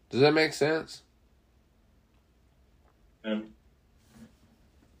 Does that make sense? Amen.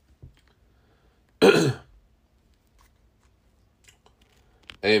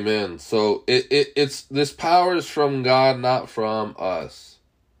 Amen. So it's this power is from God, not from us.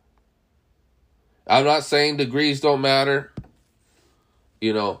 I'm not saying degrees don't matter.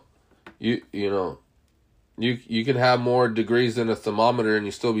 You know, you can have more degrees than a thermometer and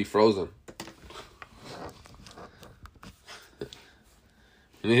you still be frozen.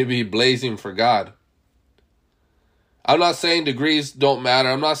 You need to be blazing for God. I'm not saying degrees don't matter.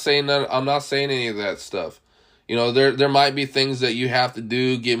 I'm not saying any of that stuff. You know, there might be things that you have to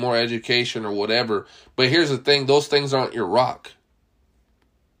do, get more education or whatever. But here's the thing, those things aren't your rock.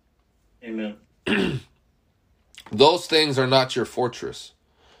 Amen. Those things are not your fortress.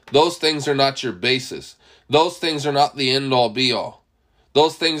 Those things are not your basis. Those things are not the end all be all.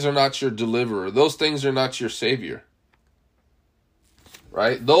 Those things are not your deliverer. Those things are not your savior.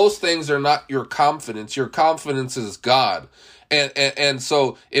 Right? Those things are not your confidence. Your confidence is God. And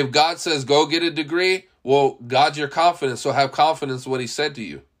so if God says go get a degree, well, God's your confidence, so have confidence in what He said to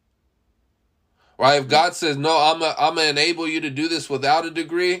you. Right? If God says, no, I'm going to enable you to do this without a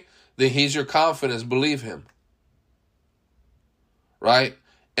degree, then He's your confidence. Believe Him. Right?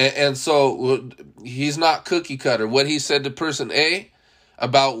 And so He's not cookie cutter. What He said to person A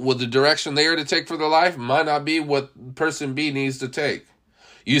about what the direction they are to take for their life might not be what person B needs to take.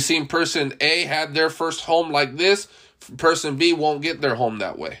 You seen person A had their first home like this, person B won't get their home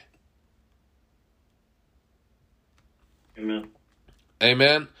that way. Amen.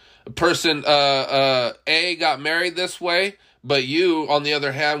 Amen. Person A got married this way, but you, on the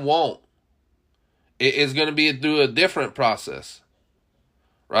other hand, won't. It is going to be through a different process.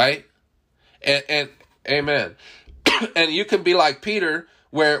 Right? And amen. And you can be like Peter,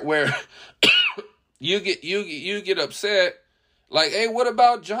 where you get upset, like, hey, what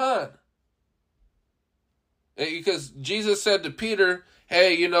about John? Because Jesus said to Peter,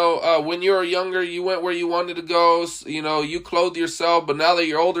 hey, when you were younger, you went where you wanted to go. You clothed yourself, but now that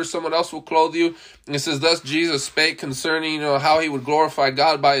you're older, someone else will clothe you. And it says, thus Jesus spake concerning, how He would glorify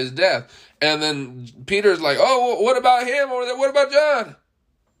God by His death. And then Peter's like, oh, well, what about him? Or what about John?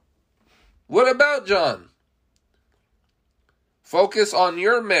 What about John? Focus on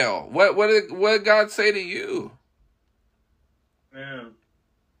your mail. What did God say to you? Yeah.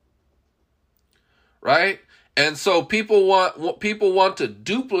 Right? And so people want to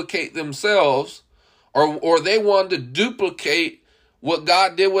duplicate themselves, or they want to duplicate what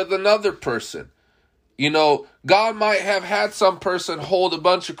God did with another person. God might have had some person hold a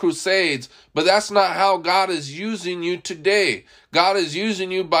bunch of crusades, but that's not how God is using you today. God is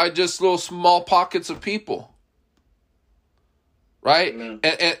using you by just little small pockets of people. Right? Amen.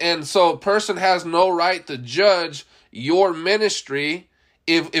 And so a person has no right to judge your ministry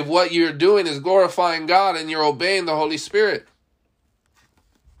if what you're doing is glorifying God and you're obeying the Holy Spirit.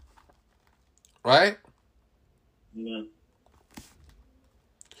 Right? Yeah.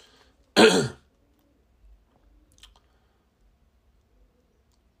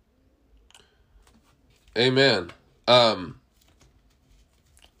 Amen. The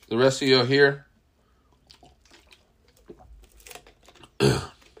rest of you are here.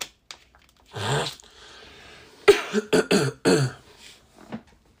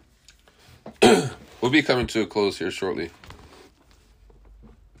 be coming to a close here shortly.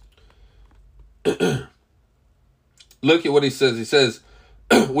 Look at what he says. He says,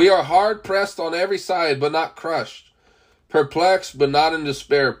 we are hard pressed on every side, but not crushed. Perplexed, but not in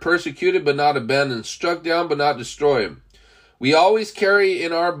despair. Persecuted, but not abandoned. Struck down, but not destroyed. We always carry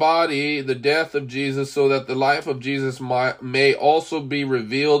in our body the death of Jesus, so that the life of Jesus may also be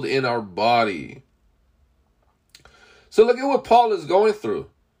revealed in our body. So look at what Paul is going through.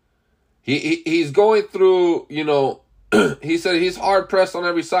 He's going through, he said he's hard pressed on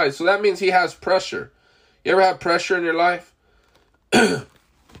every side. So that means he has pressure. You ever have pressure in your life?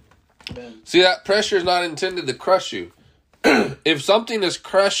 See, that pressure is not intended to crush you. If something is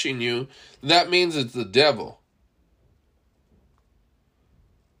crushing you, that means it's the devil.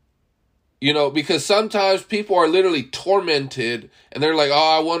 Because sometimes people are literally tormented and they're like,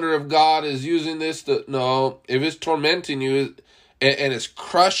 oh, I wonder if God is using this to... No, if it's tormenting you and it's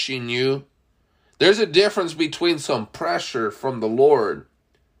crushing you, there's a difference between some pressure from the Lord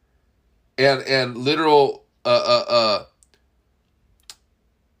and literal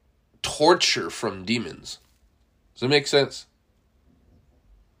torture from demons. Does that make sense?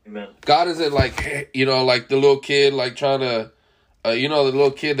 Amen. God isn't like, like the little kid, like trying to, the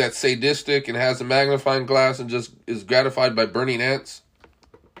little kid that's sadistic and has a magnifying glass and just is gratified by burning ants.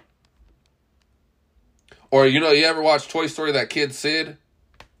 Or, you ever watch Toy Story, that kid Sid?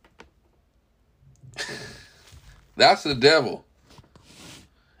 That's the devil.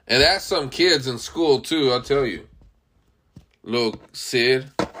 And that's some kids in school too, I'll tell you. Little Sid.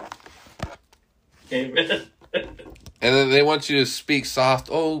 Amen. And then they want you to speak soft.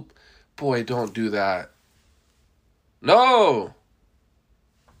 Oh, boy, don't do that. No.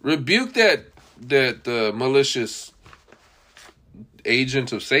 Rebuke that malicious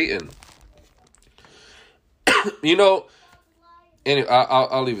agent of Satan. Anyway,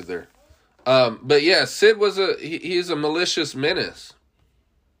 I'll leave it there. But yeah, Sid was he's a malicious menace.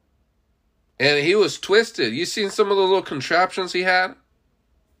 And he was twisted. You seen some of the little contraptions he had?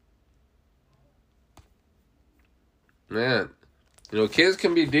 Man, kids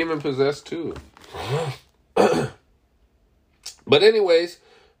can be demon possessed too. But anyways,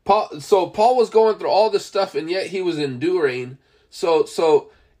 Paul was going through all this stuff, and yet he was enduring.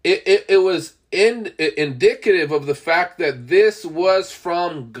 So it was indicative of the fact that this was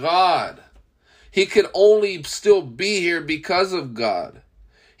from God. He could only still be here because of God.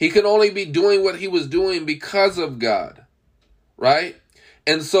 He could only be doing what he was doing because of God, right?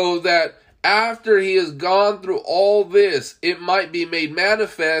 And so that after he has gone through all this, it might be made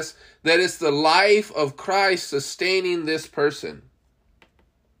manifest that it's the life of Christ sustaining this person.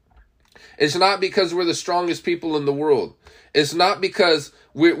 It's not because we're the strongest people in the world. It's not because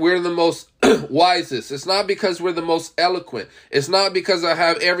we're the most wisest. It's not because we're the most eloquent. It's not because I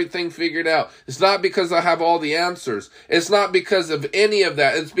have everything figured out. It's not because I have all the answers. It's not because of any of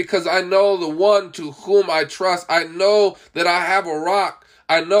that. It's because I know the one to whom I trust. I know that I have a rock.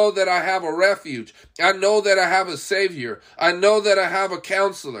 I know that I have a refuge. I know that I have a savior. I know that I have a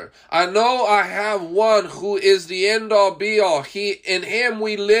counselor. I know I have one who is the end all be all. In him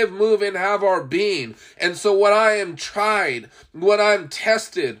we live, move, and have our being. And so when I am tried, when I'm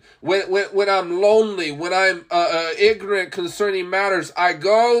tested, when I'm lonely, when I'm ignorant concerning matters, I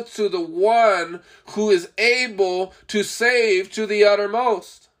go to the one who is able to save to the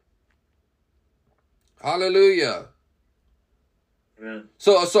uttermost. Hallelujah. Amen.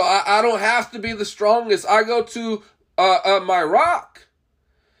 So I don't have to be the strongest. I go to my rock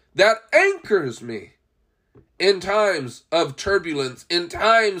that anchors me in times of turbulence, in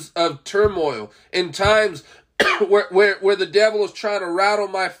times of turmoil, in times where the devil is trying to rattle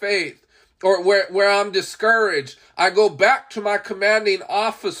my faith, or where I'm discouraged. I go back to my commanding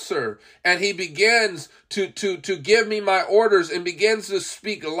officer, and he begins to give me my orders and begins to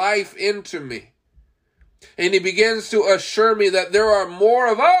speak life into me. And he begins to assure me that there are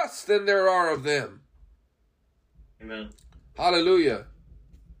more of us than there are of them. Amen. Hallelujah.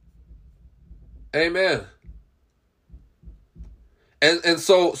 Amen. And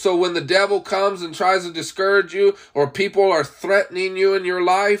so when the devil comes and tries to discourage you, or people are threatening you in your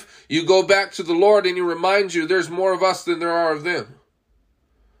life, you go back to the Lord and he reminds you there's more of us than there are of them.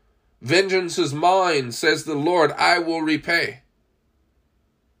 Vengeance is mine, says the Lord, I will repay.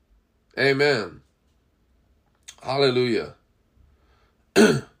 Amen. Hallelujah.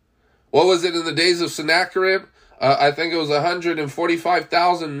 What was it in the days of Sennacherib? I think it was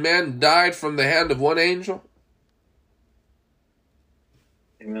 145,000 men died from the hand of one angel.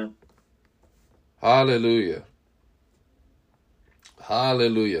 Amen. Hallelujah.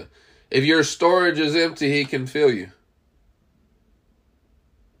 Hallelujah. If your storage is empty, he can fill you.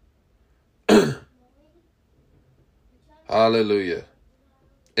 Hallelujah.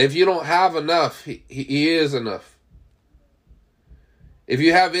 If you don't have enough, he is enough. If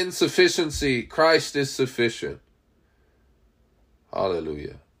you have insufficiency, Christ is sufficient.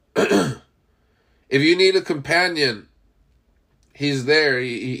 Hallelujah. If you need a companion, he's there.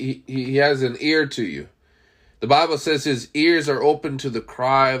 He has an ear to you. The Bible says his ears are open to the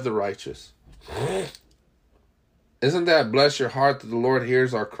cry of the righteous. Isn't that bless your heart that the Lord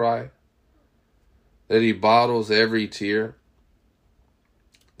hears our cry? That he bottles every tear.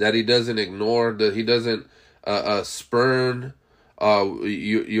 That he doesn't ignore, that he doesn't spurn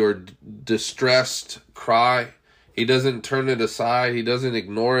your distressed cry. He doesn't turn it aside. He doesn't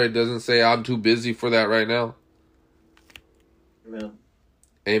ignore it. Doesn't say, I'm too busy for that right now. Amen.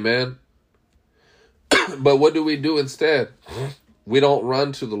 Amen. But what do we do instead? We don't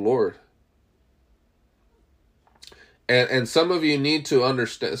run to the Lord. And some of you need to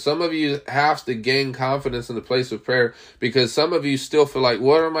understand, some of you have to gain confidence in the place of prayer, because some of you still feel like,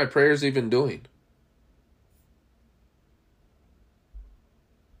 what are my prayers even doing?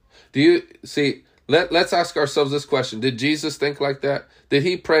 Do you see? Let's ask ourselves this question. Did Jesus think like that? Did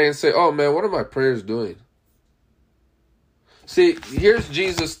he pray and say, oh man, what are my prayers doing? See, here's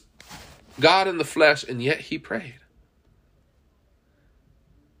Jesus, God in the flesh, and yet he prayed.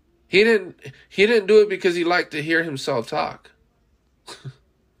 He didn't do it because he liked to hear himself talk.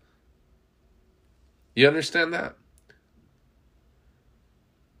 You understand that?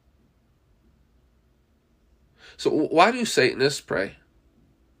 So why do Satanists pray?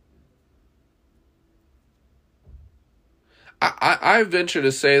 I venture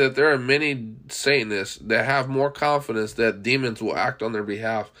to say that there are many Satanists that have more confidence that demons will act on their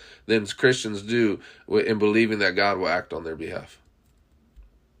behalf than Christians do in believing that God will act on their behalf.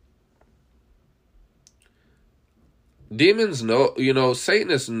 Demons know,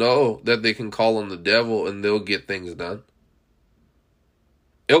 Satanists know that they can call on the devil and they'll get things done.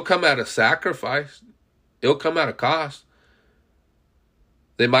 It'll come at a sacrifice. It'll come at a cost.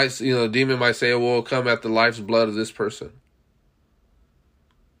 They might, the demon might say, well, it'll come at the life's blood of this person.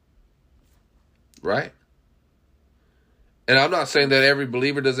 Right? And I'm not saying that every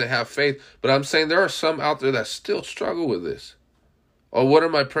believer doesn't have faith, but I'm saying there are some out there that still struggle with this. Oh, what are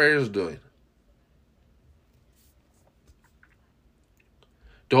my prayers doing?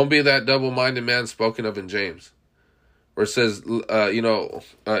 Don't be that double-minded man spoken of in James, where it says,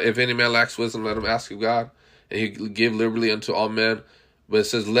 if any man lacks wisdom, let him ask of God, and he give liberally unto all men. But it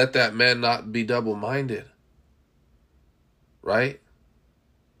says, let that man not be double-minded. Right?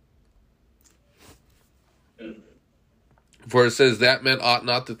 For it says, that man ought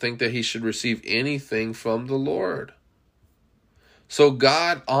not to think that he should receive anything from the Lord. So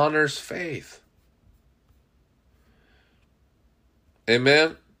God honors faith.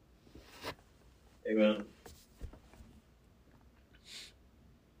 Amen? Amen.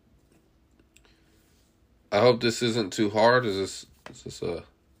 I hope this isn't too hard. Is this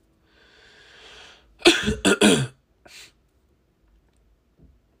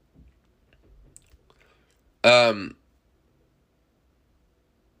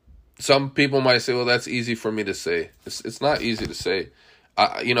some people might say, well, that's easy for me to say. It's not easy to say.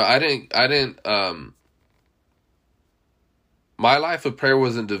 I didn't my life of prayer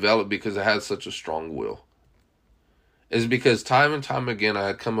wasn't developed because I had such a strong will. It's because time and time again I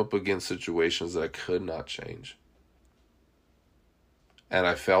had come up against situations that I could not change. And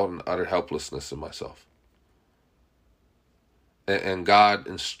I felt an utter helplessness in myself. And God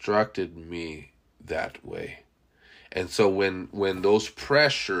instructed me that way. And so when those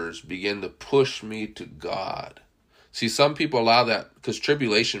pressures begin to push me to God, see, some people allow that, because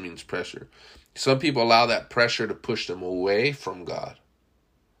tribulation means pressure. Some people allow that pressure to push them away from God,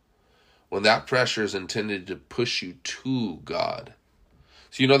 when that pressure is intended to push you to God.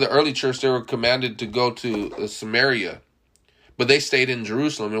 So, the early church, they were commanded to go to Samaria, but they stayed in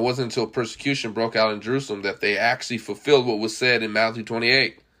Jerusalem. It wasn't until persecution broke out in Jerusalem that they actually fulfilled what was said in Matthew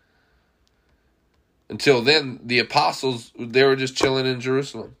 28. Until then, the apostles, they were just chilling in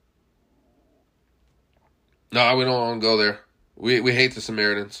Jerusalem. No, we don't want to go there. We hate the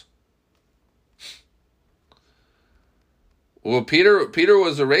Samaritans. Well, Peter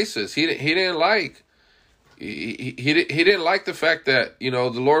was a racist. He didn't like he didn't like the fact that the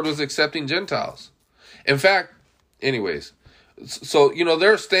Lord was accepting Gentiles. In fact, anyways, so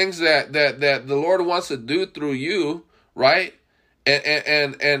there's things that the Lord wants to do through you, right?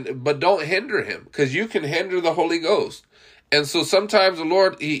 And but don't hinder him, because you can hinder the Holy Ghost. And so sometimes the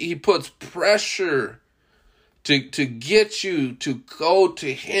Lord he puts pressure to get you to go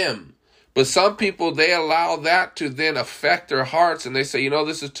to him. But some people, they allow that to then affect their hearts, and they say,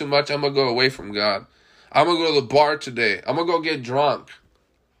 this is too much. I'm going to go away from God. I'm going to go to the bar today. I'm going to go get drunk.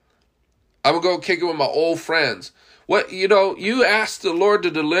 I'm going to go kick it with my old friends. What, you asked the Lord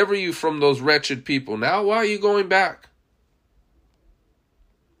to deliver you from those wretched people. Now, why are you going back?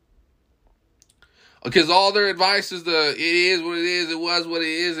 Because all their advice is it is what it is, it was what it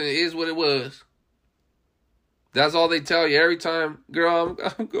is, and it is what it was. That's all they tell you every time. Girl,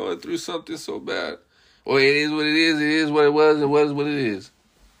 I'm going through something so bad. Well, it is what it is what it was what it is.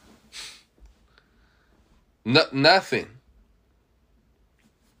 Nothing.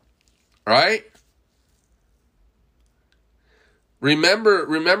 Right? Remember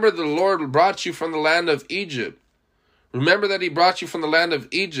the Lord brought you from the land of Egypt. Remember that he brought you from the land of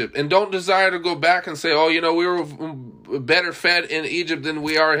Egypt. And don't desire to go back and say, we were better fed in Egypt than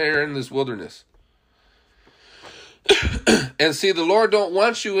we are here in this wilderness. And see, the Lord don't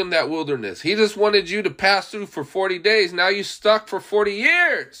want you in that wilderness. He just wanted you to pass through for 40 days. Now you're stuck for 40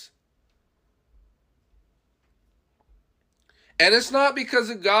 years. And it's not because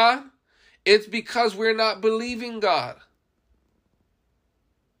of God. It's because we're not believing God.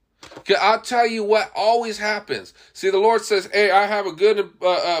 I'll tell you what always happens. See, the Lord says, hey, I have a good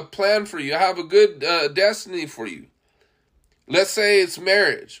plan for you. I have a good destiny for you. Let's say it's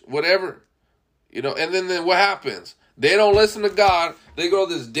marriage, whatever. And then what happens? They don't listen to God. They go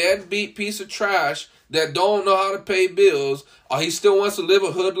to this deadbeat piece of trash that don't know how to pay bills. He still wants to live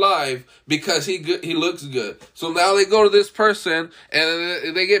a hood life because he looks good. So now they go to this person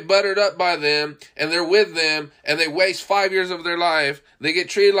and they get buttered up by them and they're with them and they waste 5 years of their life. They get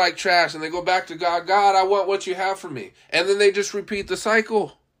treated like trash and they go back to God. God, I want what you have for me. And then they just repeat the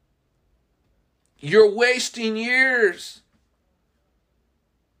cycle. You're wasting years.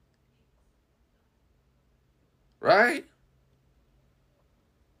 Right?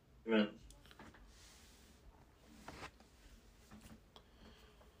 Amen.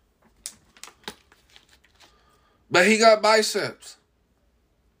 But he got biceps.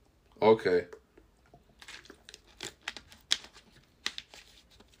 Okay.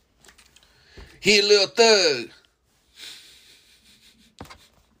 He a little thug.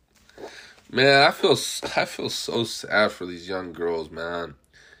 Man, I feel so sad for these young girls, man.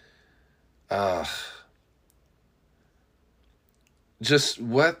 Just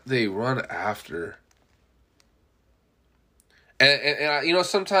what they run after. And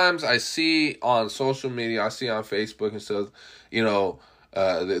sometimes I see on social media, I see on Facebook and stuff,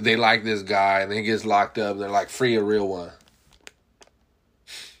 they like this guy and then he gets locked up and they're like, free a real one.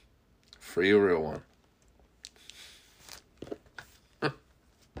 Free a real one.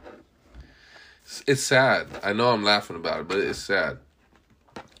 It's sad. I know I'm laughing about it, but it's sad.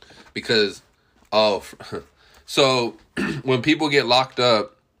 Because, so when people get locked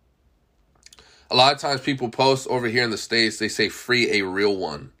up, a lot of times people post over here in the States, they say free a real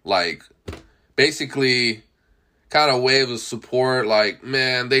one. Like, basically, kind of wave of support, like,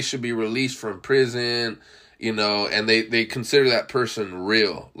 man, they should be released from prison, and they consider that person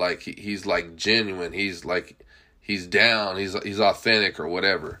real. Like, he's like genuine. He's like, he's down. He's authentic or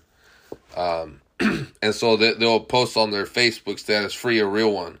whatever. And so they'll post on their Facebook status, free a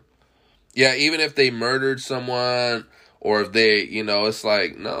real one. Yeah, even if they murdered someone, or if they, it's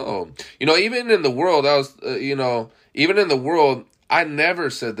like, no. Even in the world, even in the world, I never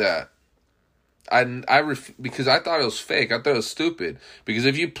said that. Because I thought it was fake. I thought it was stupid. Because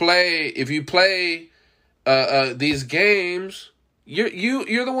if you play these games,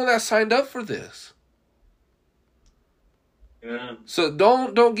 you're the one that signed up for this. Yeah. So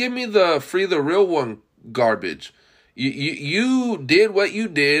don't give me the free the real one garbage. You did what you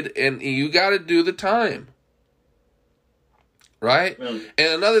did, and you got to do the time. Right? And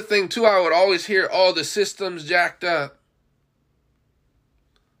another thing, too, I would always hear, the system's jacked up.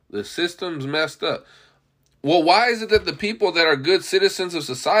 The system's messed up. Well, why is it that the people that are good citizens of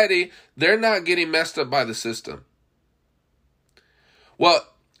society, they're not getting messed up by the system? Well,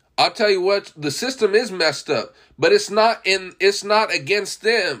 I'll tell you what, the system is messed up, but it's not against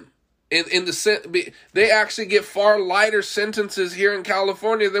them. They actually get far lighter sentences here in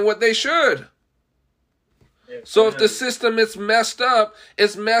California than what they should. So if the system is messed up,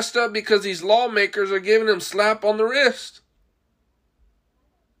 it's messed up because these lawmakers are giving them slap on the wrist.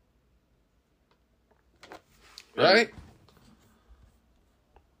 Right?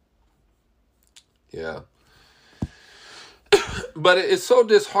 Yeah. But it's so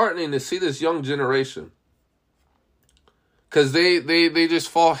disheartening to see this young generation. Because they just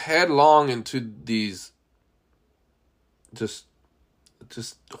fall headlong into these just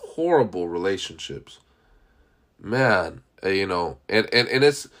horrible relationships. Man, and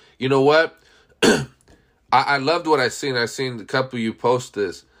it's, what? I loved what I seen. I seen a couple of you post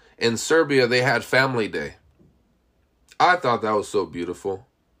this. in Serbia, they had Family Day. I thought that was so beautiful.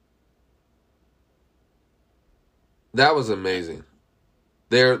 That was amazing.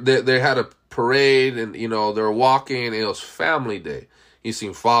 They had a parade, and they were walking, and it was Family Day. You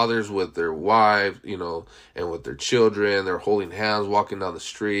seen fathers with their wives, and with their children. They're holding hands, walking down the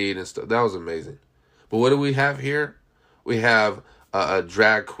street and stuff. That was amazing. But what do we have here? We have a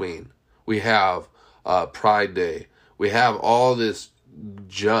drag queen. We have Pride Day. We have all this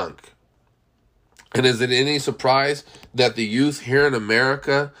junk. And is it any surprise that the youth here in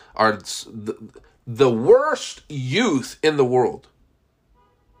America are the worst youth in the world?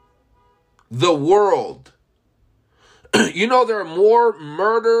 The world. There are more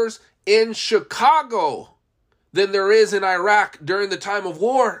murders in Chicago than there is in Iraq during the time of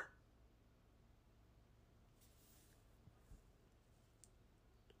war.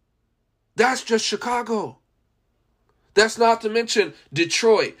 That's just Chicago. That's not to mention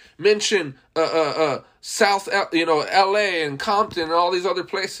Detroit, mention South, LA and Compton and all these other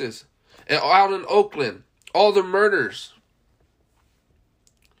places, and out in Oakland, all the murders.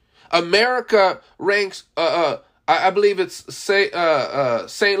 America ranks, I believe it's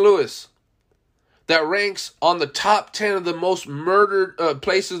St. Louis, that ranks on the top 10 of the most murdered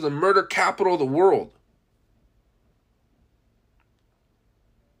places, the murder capital of the world.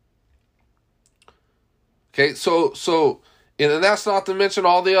 Okay, so, and that's not to mention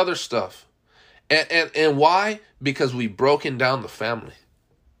all the other stuff. And why? Because we've broken down the family.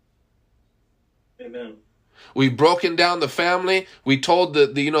 Amen. We've broken down the family. We told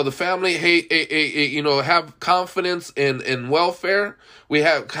the family, hey, have confidence in welfare. We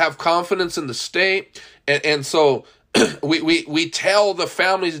have confidence in the state, and so we tell the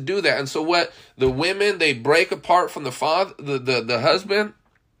families to do that. And so what? The women, they break apart from the father, the husband.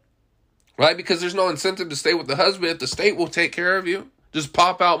 Right? Because there's no incentive to stay with the husband if the state will take care of you. Just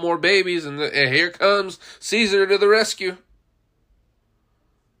pop out more babies, and here comes Caesar to the rescue.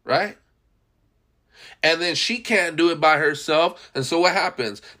 Right? And then she can't do it by herself. And so what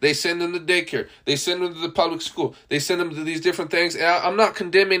happens? They send them to daycare. They send them to the public school. They send them to these different things. And I'm not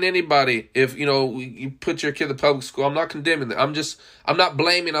condemning anybody if, you put your kid in the public school. I'm not condemning them. I'm not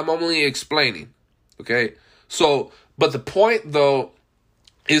blaming. I'm only explaining. Okay? So, but the point, though,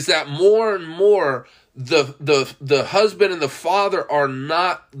 is that more and more the husband and the father are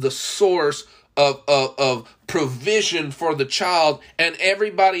not the source of provision for the child, and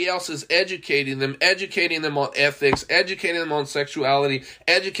everybody else is educating them on ethics, educating them on sexuality,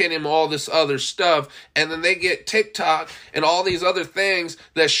 educating them on all this other stuff, and then they get TikTok and all these other things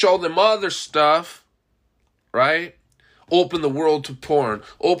that show them other stuff, right? Open the world to porn.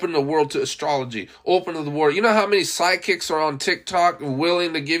 Open the world to astrology. Open the world. You know how many sidekicks are on TikTok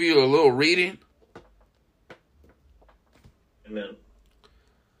willing to give you a little reading? Amen.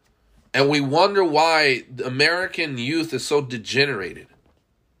 And we wonder why the American youth is so degenerated.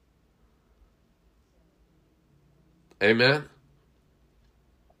 Amen?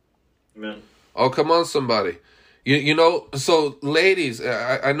 Amen. Oh, come on, somebody. So ladies,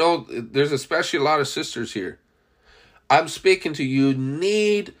 I know there's especially a lot of sisters here. I'm speaking to you.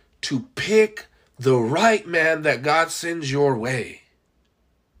 Need to pick the right man that God sends your way.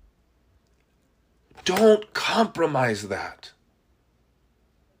 Don't compromise that.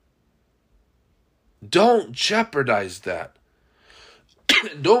 Don't jeopardize that.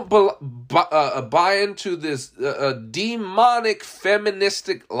 Don't buy into this demonic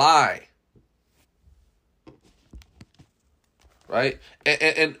feministic lie. Right?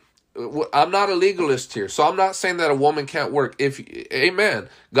 And I'm not a legalist here, so I'm not saying that a woman can't work. Amen.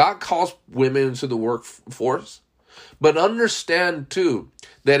 God calls women into the workforce, but understand too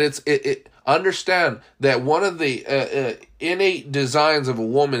that understand that one of the innate designs of a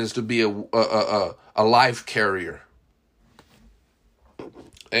woman is to be a life carrier.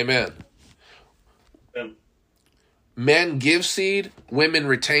 Amen. Amen. Men give seed, women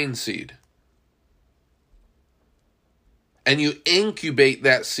retain seed. And you incubate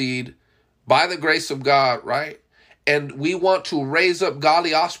that seed by the grace of God, right? And we want to raise up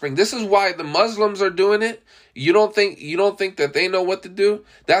godly offspring. This is why the Muslims are doing it. You don't think that they know what to do?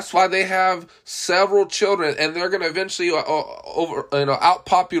 That's why they have several children, and they're going to eventually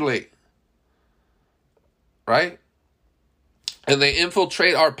outpopulate, right? And they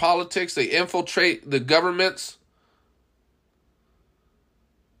infiltrate our politics. They infiltrate the governments,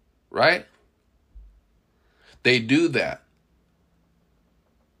 right? They do that.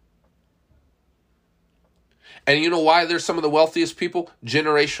 And you know why they're some of the wealthiest people?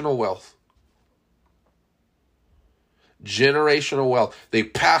 Generational wealth. Generational wealth. They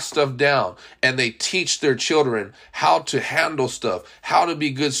pass stuff down and they teach their children how to handle stuff, how to be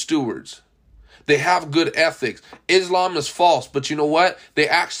good stewards. They have good ethics. Islam is false, but you know what? They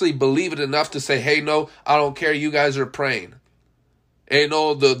actually believe it enough to say, hey, no, I don't care. You guys are praying. Hey,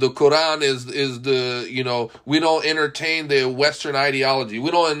 no, the Quran is the, you know, we don't entertain the Western ideology.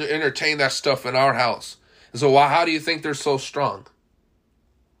 We don't entertain that stuff in our house. And so how do you think they're so strong?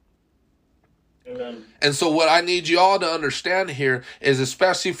 Amen. And so what I need you all to understand here is,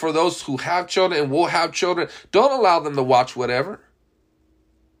 especially for those who have children and will have children, don't allow them to watch whatever.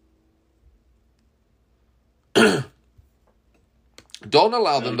 Don't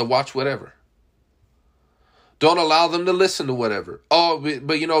allow them to watch whatever. Don't allow them to listen to whatever. Oh,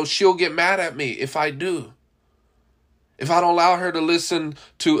 but you know, she'll get mad at me if I do. If I don't allow her to listen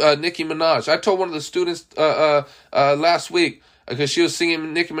to Nicki Minaj. I told one of the students last week, because she was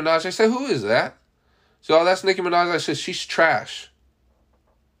singing Nicki Minaj. I said, who is that? So, oh, that's Nicki Minaj. I said, she's trash.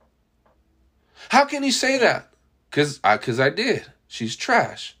 How can you say that? Because I did. She's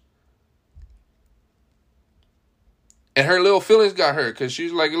trash. And her little feelings got hurt because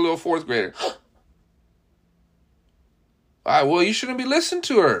she's like a little fourth grader. All right, well, you shouldn't be listening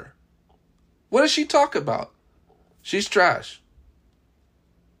to her. What does she talk about? She's trash.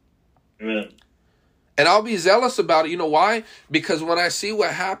 Amen. And I'll be zealous about it. You know why? Because when I see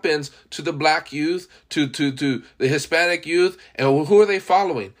what happens to the black youth, to the Hispanic youth, and who are they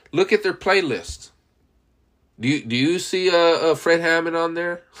following? Look at their playlists. Do you see Fred Hammond on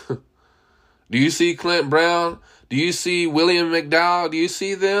there? Do you see Clint Brown? Do you see William McDowell? Do you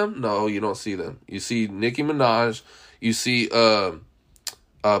see them? No, you don't see them. You see Nicki Minaj. You see Baskin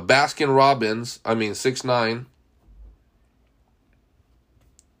Robbins. 6ix9ine.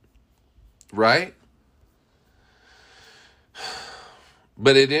 Right?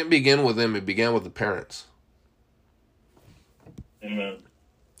 But it didn't begin with them. It began with the parents. Amen.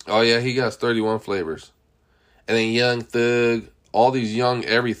 Oh, yeah, he got 31 flavors. And then Young Thug, all these young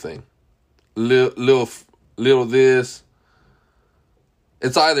everything. Little this.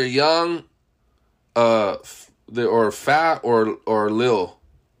 It's either young or fat or Lil.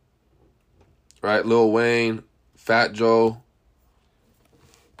 Right? Lil Wayne, Fat Joe.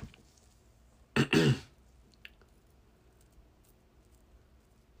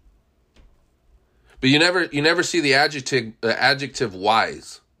 But you never see the adjective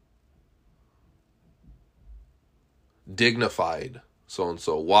wise, dignified, so and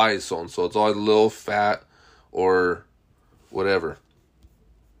so, wise, so and so. It's always little, fat, or whatever.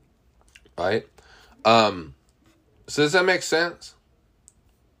 Right? So does that make sense?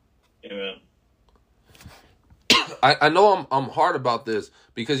 Amen. I know I'm hard about this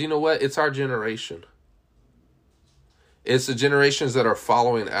because you know what? It's our generation. It's the generations that are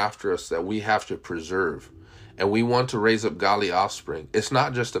following after us that we have to preserve. And we want to raise up godly offspring. It's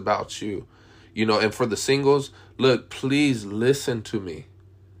not just about you. You know, and for the singles, look, please listen to me.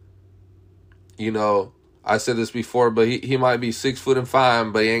 You know, I said this before, but he might be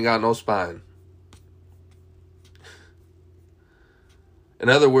 6'5", but he ain't got no spine. In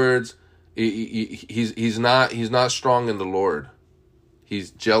other words, he's not strong in the Lord. He's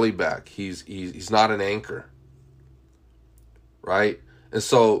jellyback. He's not an anchor. Right? And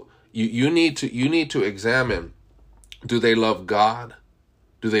so you need to examine, do they love God?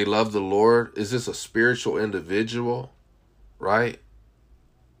 Do they love the Lord? Is this a spiritual individual? Right?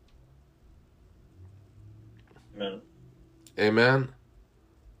 Amen. Amen.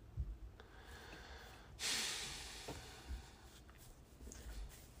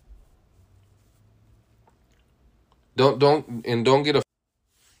 Don't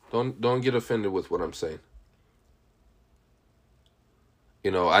get offended with what I'm saying. You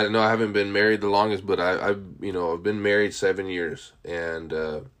know I haven't been married the longest, but I've been married 7 years, and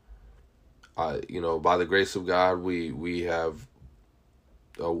by the grace of God, we have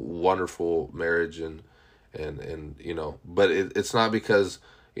a wonderful marriage, and but it's not because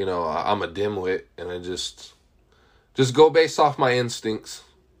I'm a dimwit and I just go based off my instincts.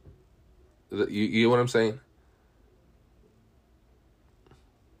 You know what I'm saying?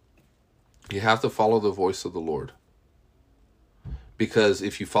 You have to follow the voice of the Lord. Because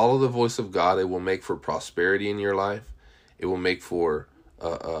if you follow the voice of God, it will make for prosperity in your life. It will make for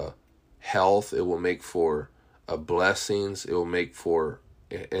health. It will make for blessings. It will make for...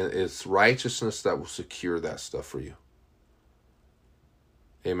 And it's righteousness that will secure that stuff for you.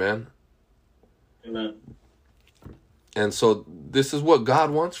 Amen? Amen. And so this is what God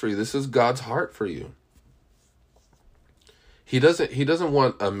wants for you. This is God's heart for you. He doesn't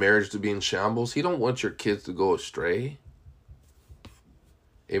want a marriage to be in shambles. He don't want your kids to go astray.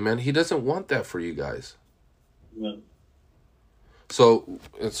 Amen. He doesn't want that for you guys. Amen. So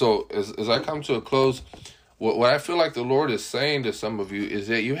as I come to a close, what I feel like the Lord is saying to some of you is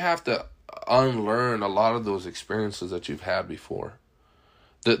that you have to unlearn a lot of those experiences that you've had before.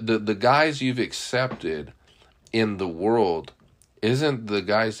 The guys you've accepted in the world isn't the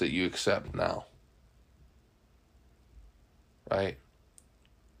guys that you accept now. Right?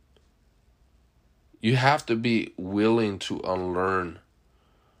 You have to be willing to unlearn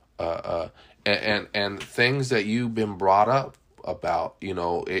and things that you've been brought up about. You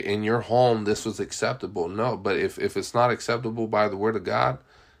know, in your home, this was acceptable. No, but if it's not acceptable by the word of God,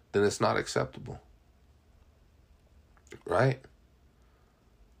 then it's not acceptable. Right?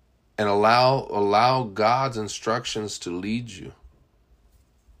 And allow God's instructions to lead you.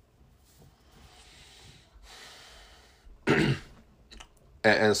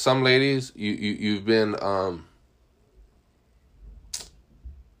 And some ladies, you've been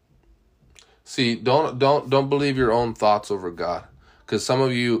see, don't believe your own thoughts over God, because some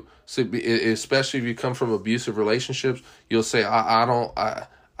of you, especially if you come from abusive relationships, you'll say, I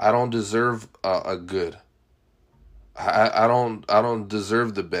don't deserve a good. I don't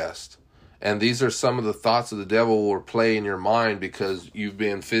deserve the best. And these are some of the thoughts of the devil will play in your mind because you've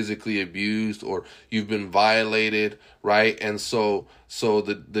been physically abused or you've been violated, right? And so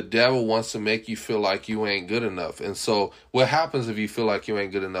the devil wants to make you feel like you ain't good enough. And so what happens if you feel like you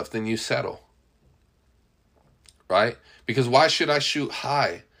ain't good enough? Then you settle, right? Because why should I shoot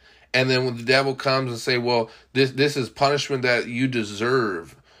high? And then when the devil comes and say, well, this is punishment that you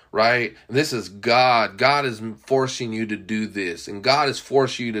deserve, right? This is God. God is forcing you to do this, and God is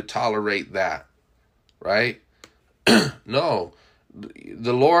forcing you to tolerate that, right? No.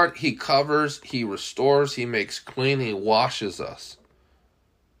 The Lord, He covers, He restores, He makes clean, He washes us,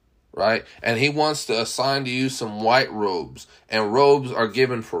 right? And He wants to assign to you some white robes, and robes are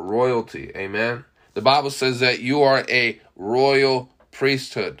given for royalty, amen? The Bible says that you are a royal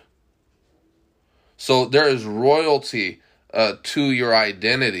priesthood. So there is royalty to your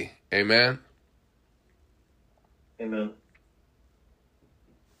identity. Amen? Amen.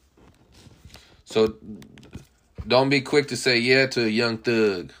 So don't be quick to say yeah to a young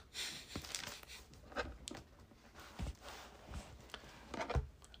thug.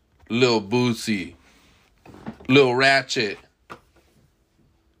 Little Bootsy. Little Ratchet.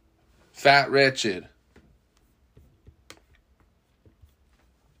 Fat Wretched.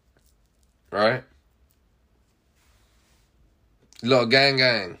 Right? Little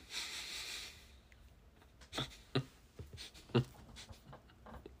Gang.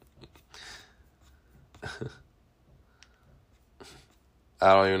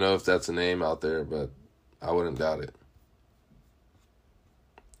 I don't even know if that's a name out there, but I wouldn't doubt it.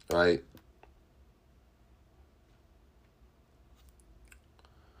 Right?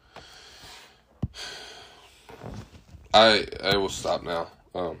 I will stop now.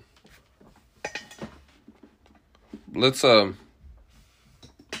 Let's is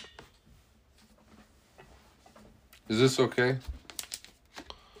this okay?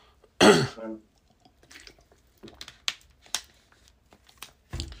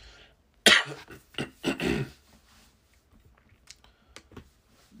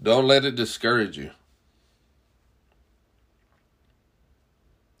 Don't let it discourage you.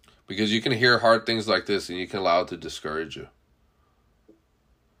 Because you can hear hard things like this and you can allow it to discourage you.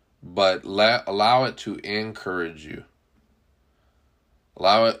 But allow it to encourage you.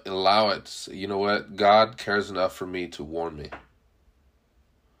 Allow it. You know what? God cares enough for me to warn me.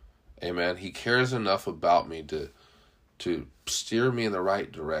 Amen. He cares enough about me to steer me in the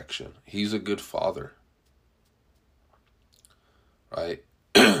right direction. He's a good father. Right?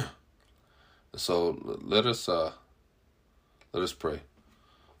 So let us pray.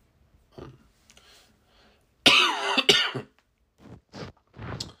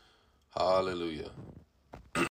 Hallelujah.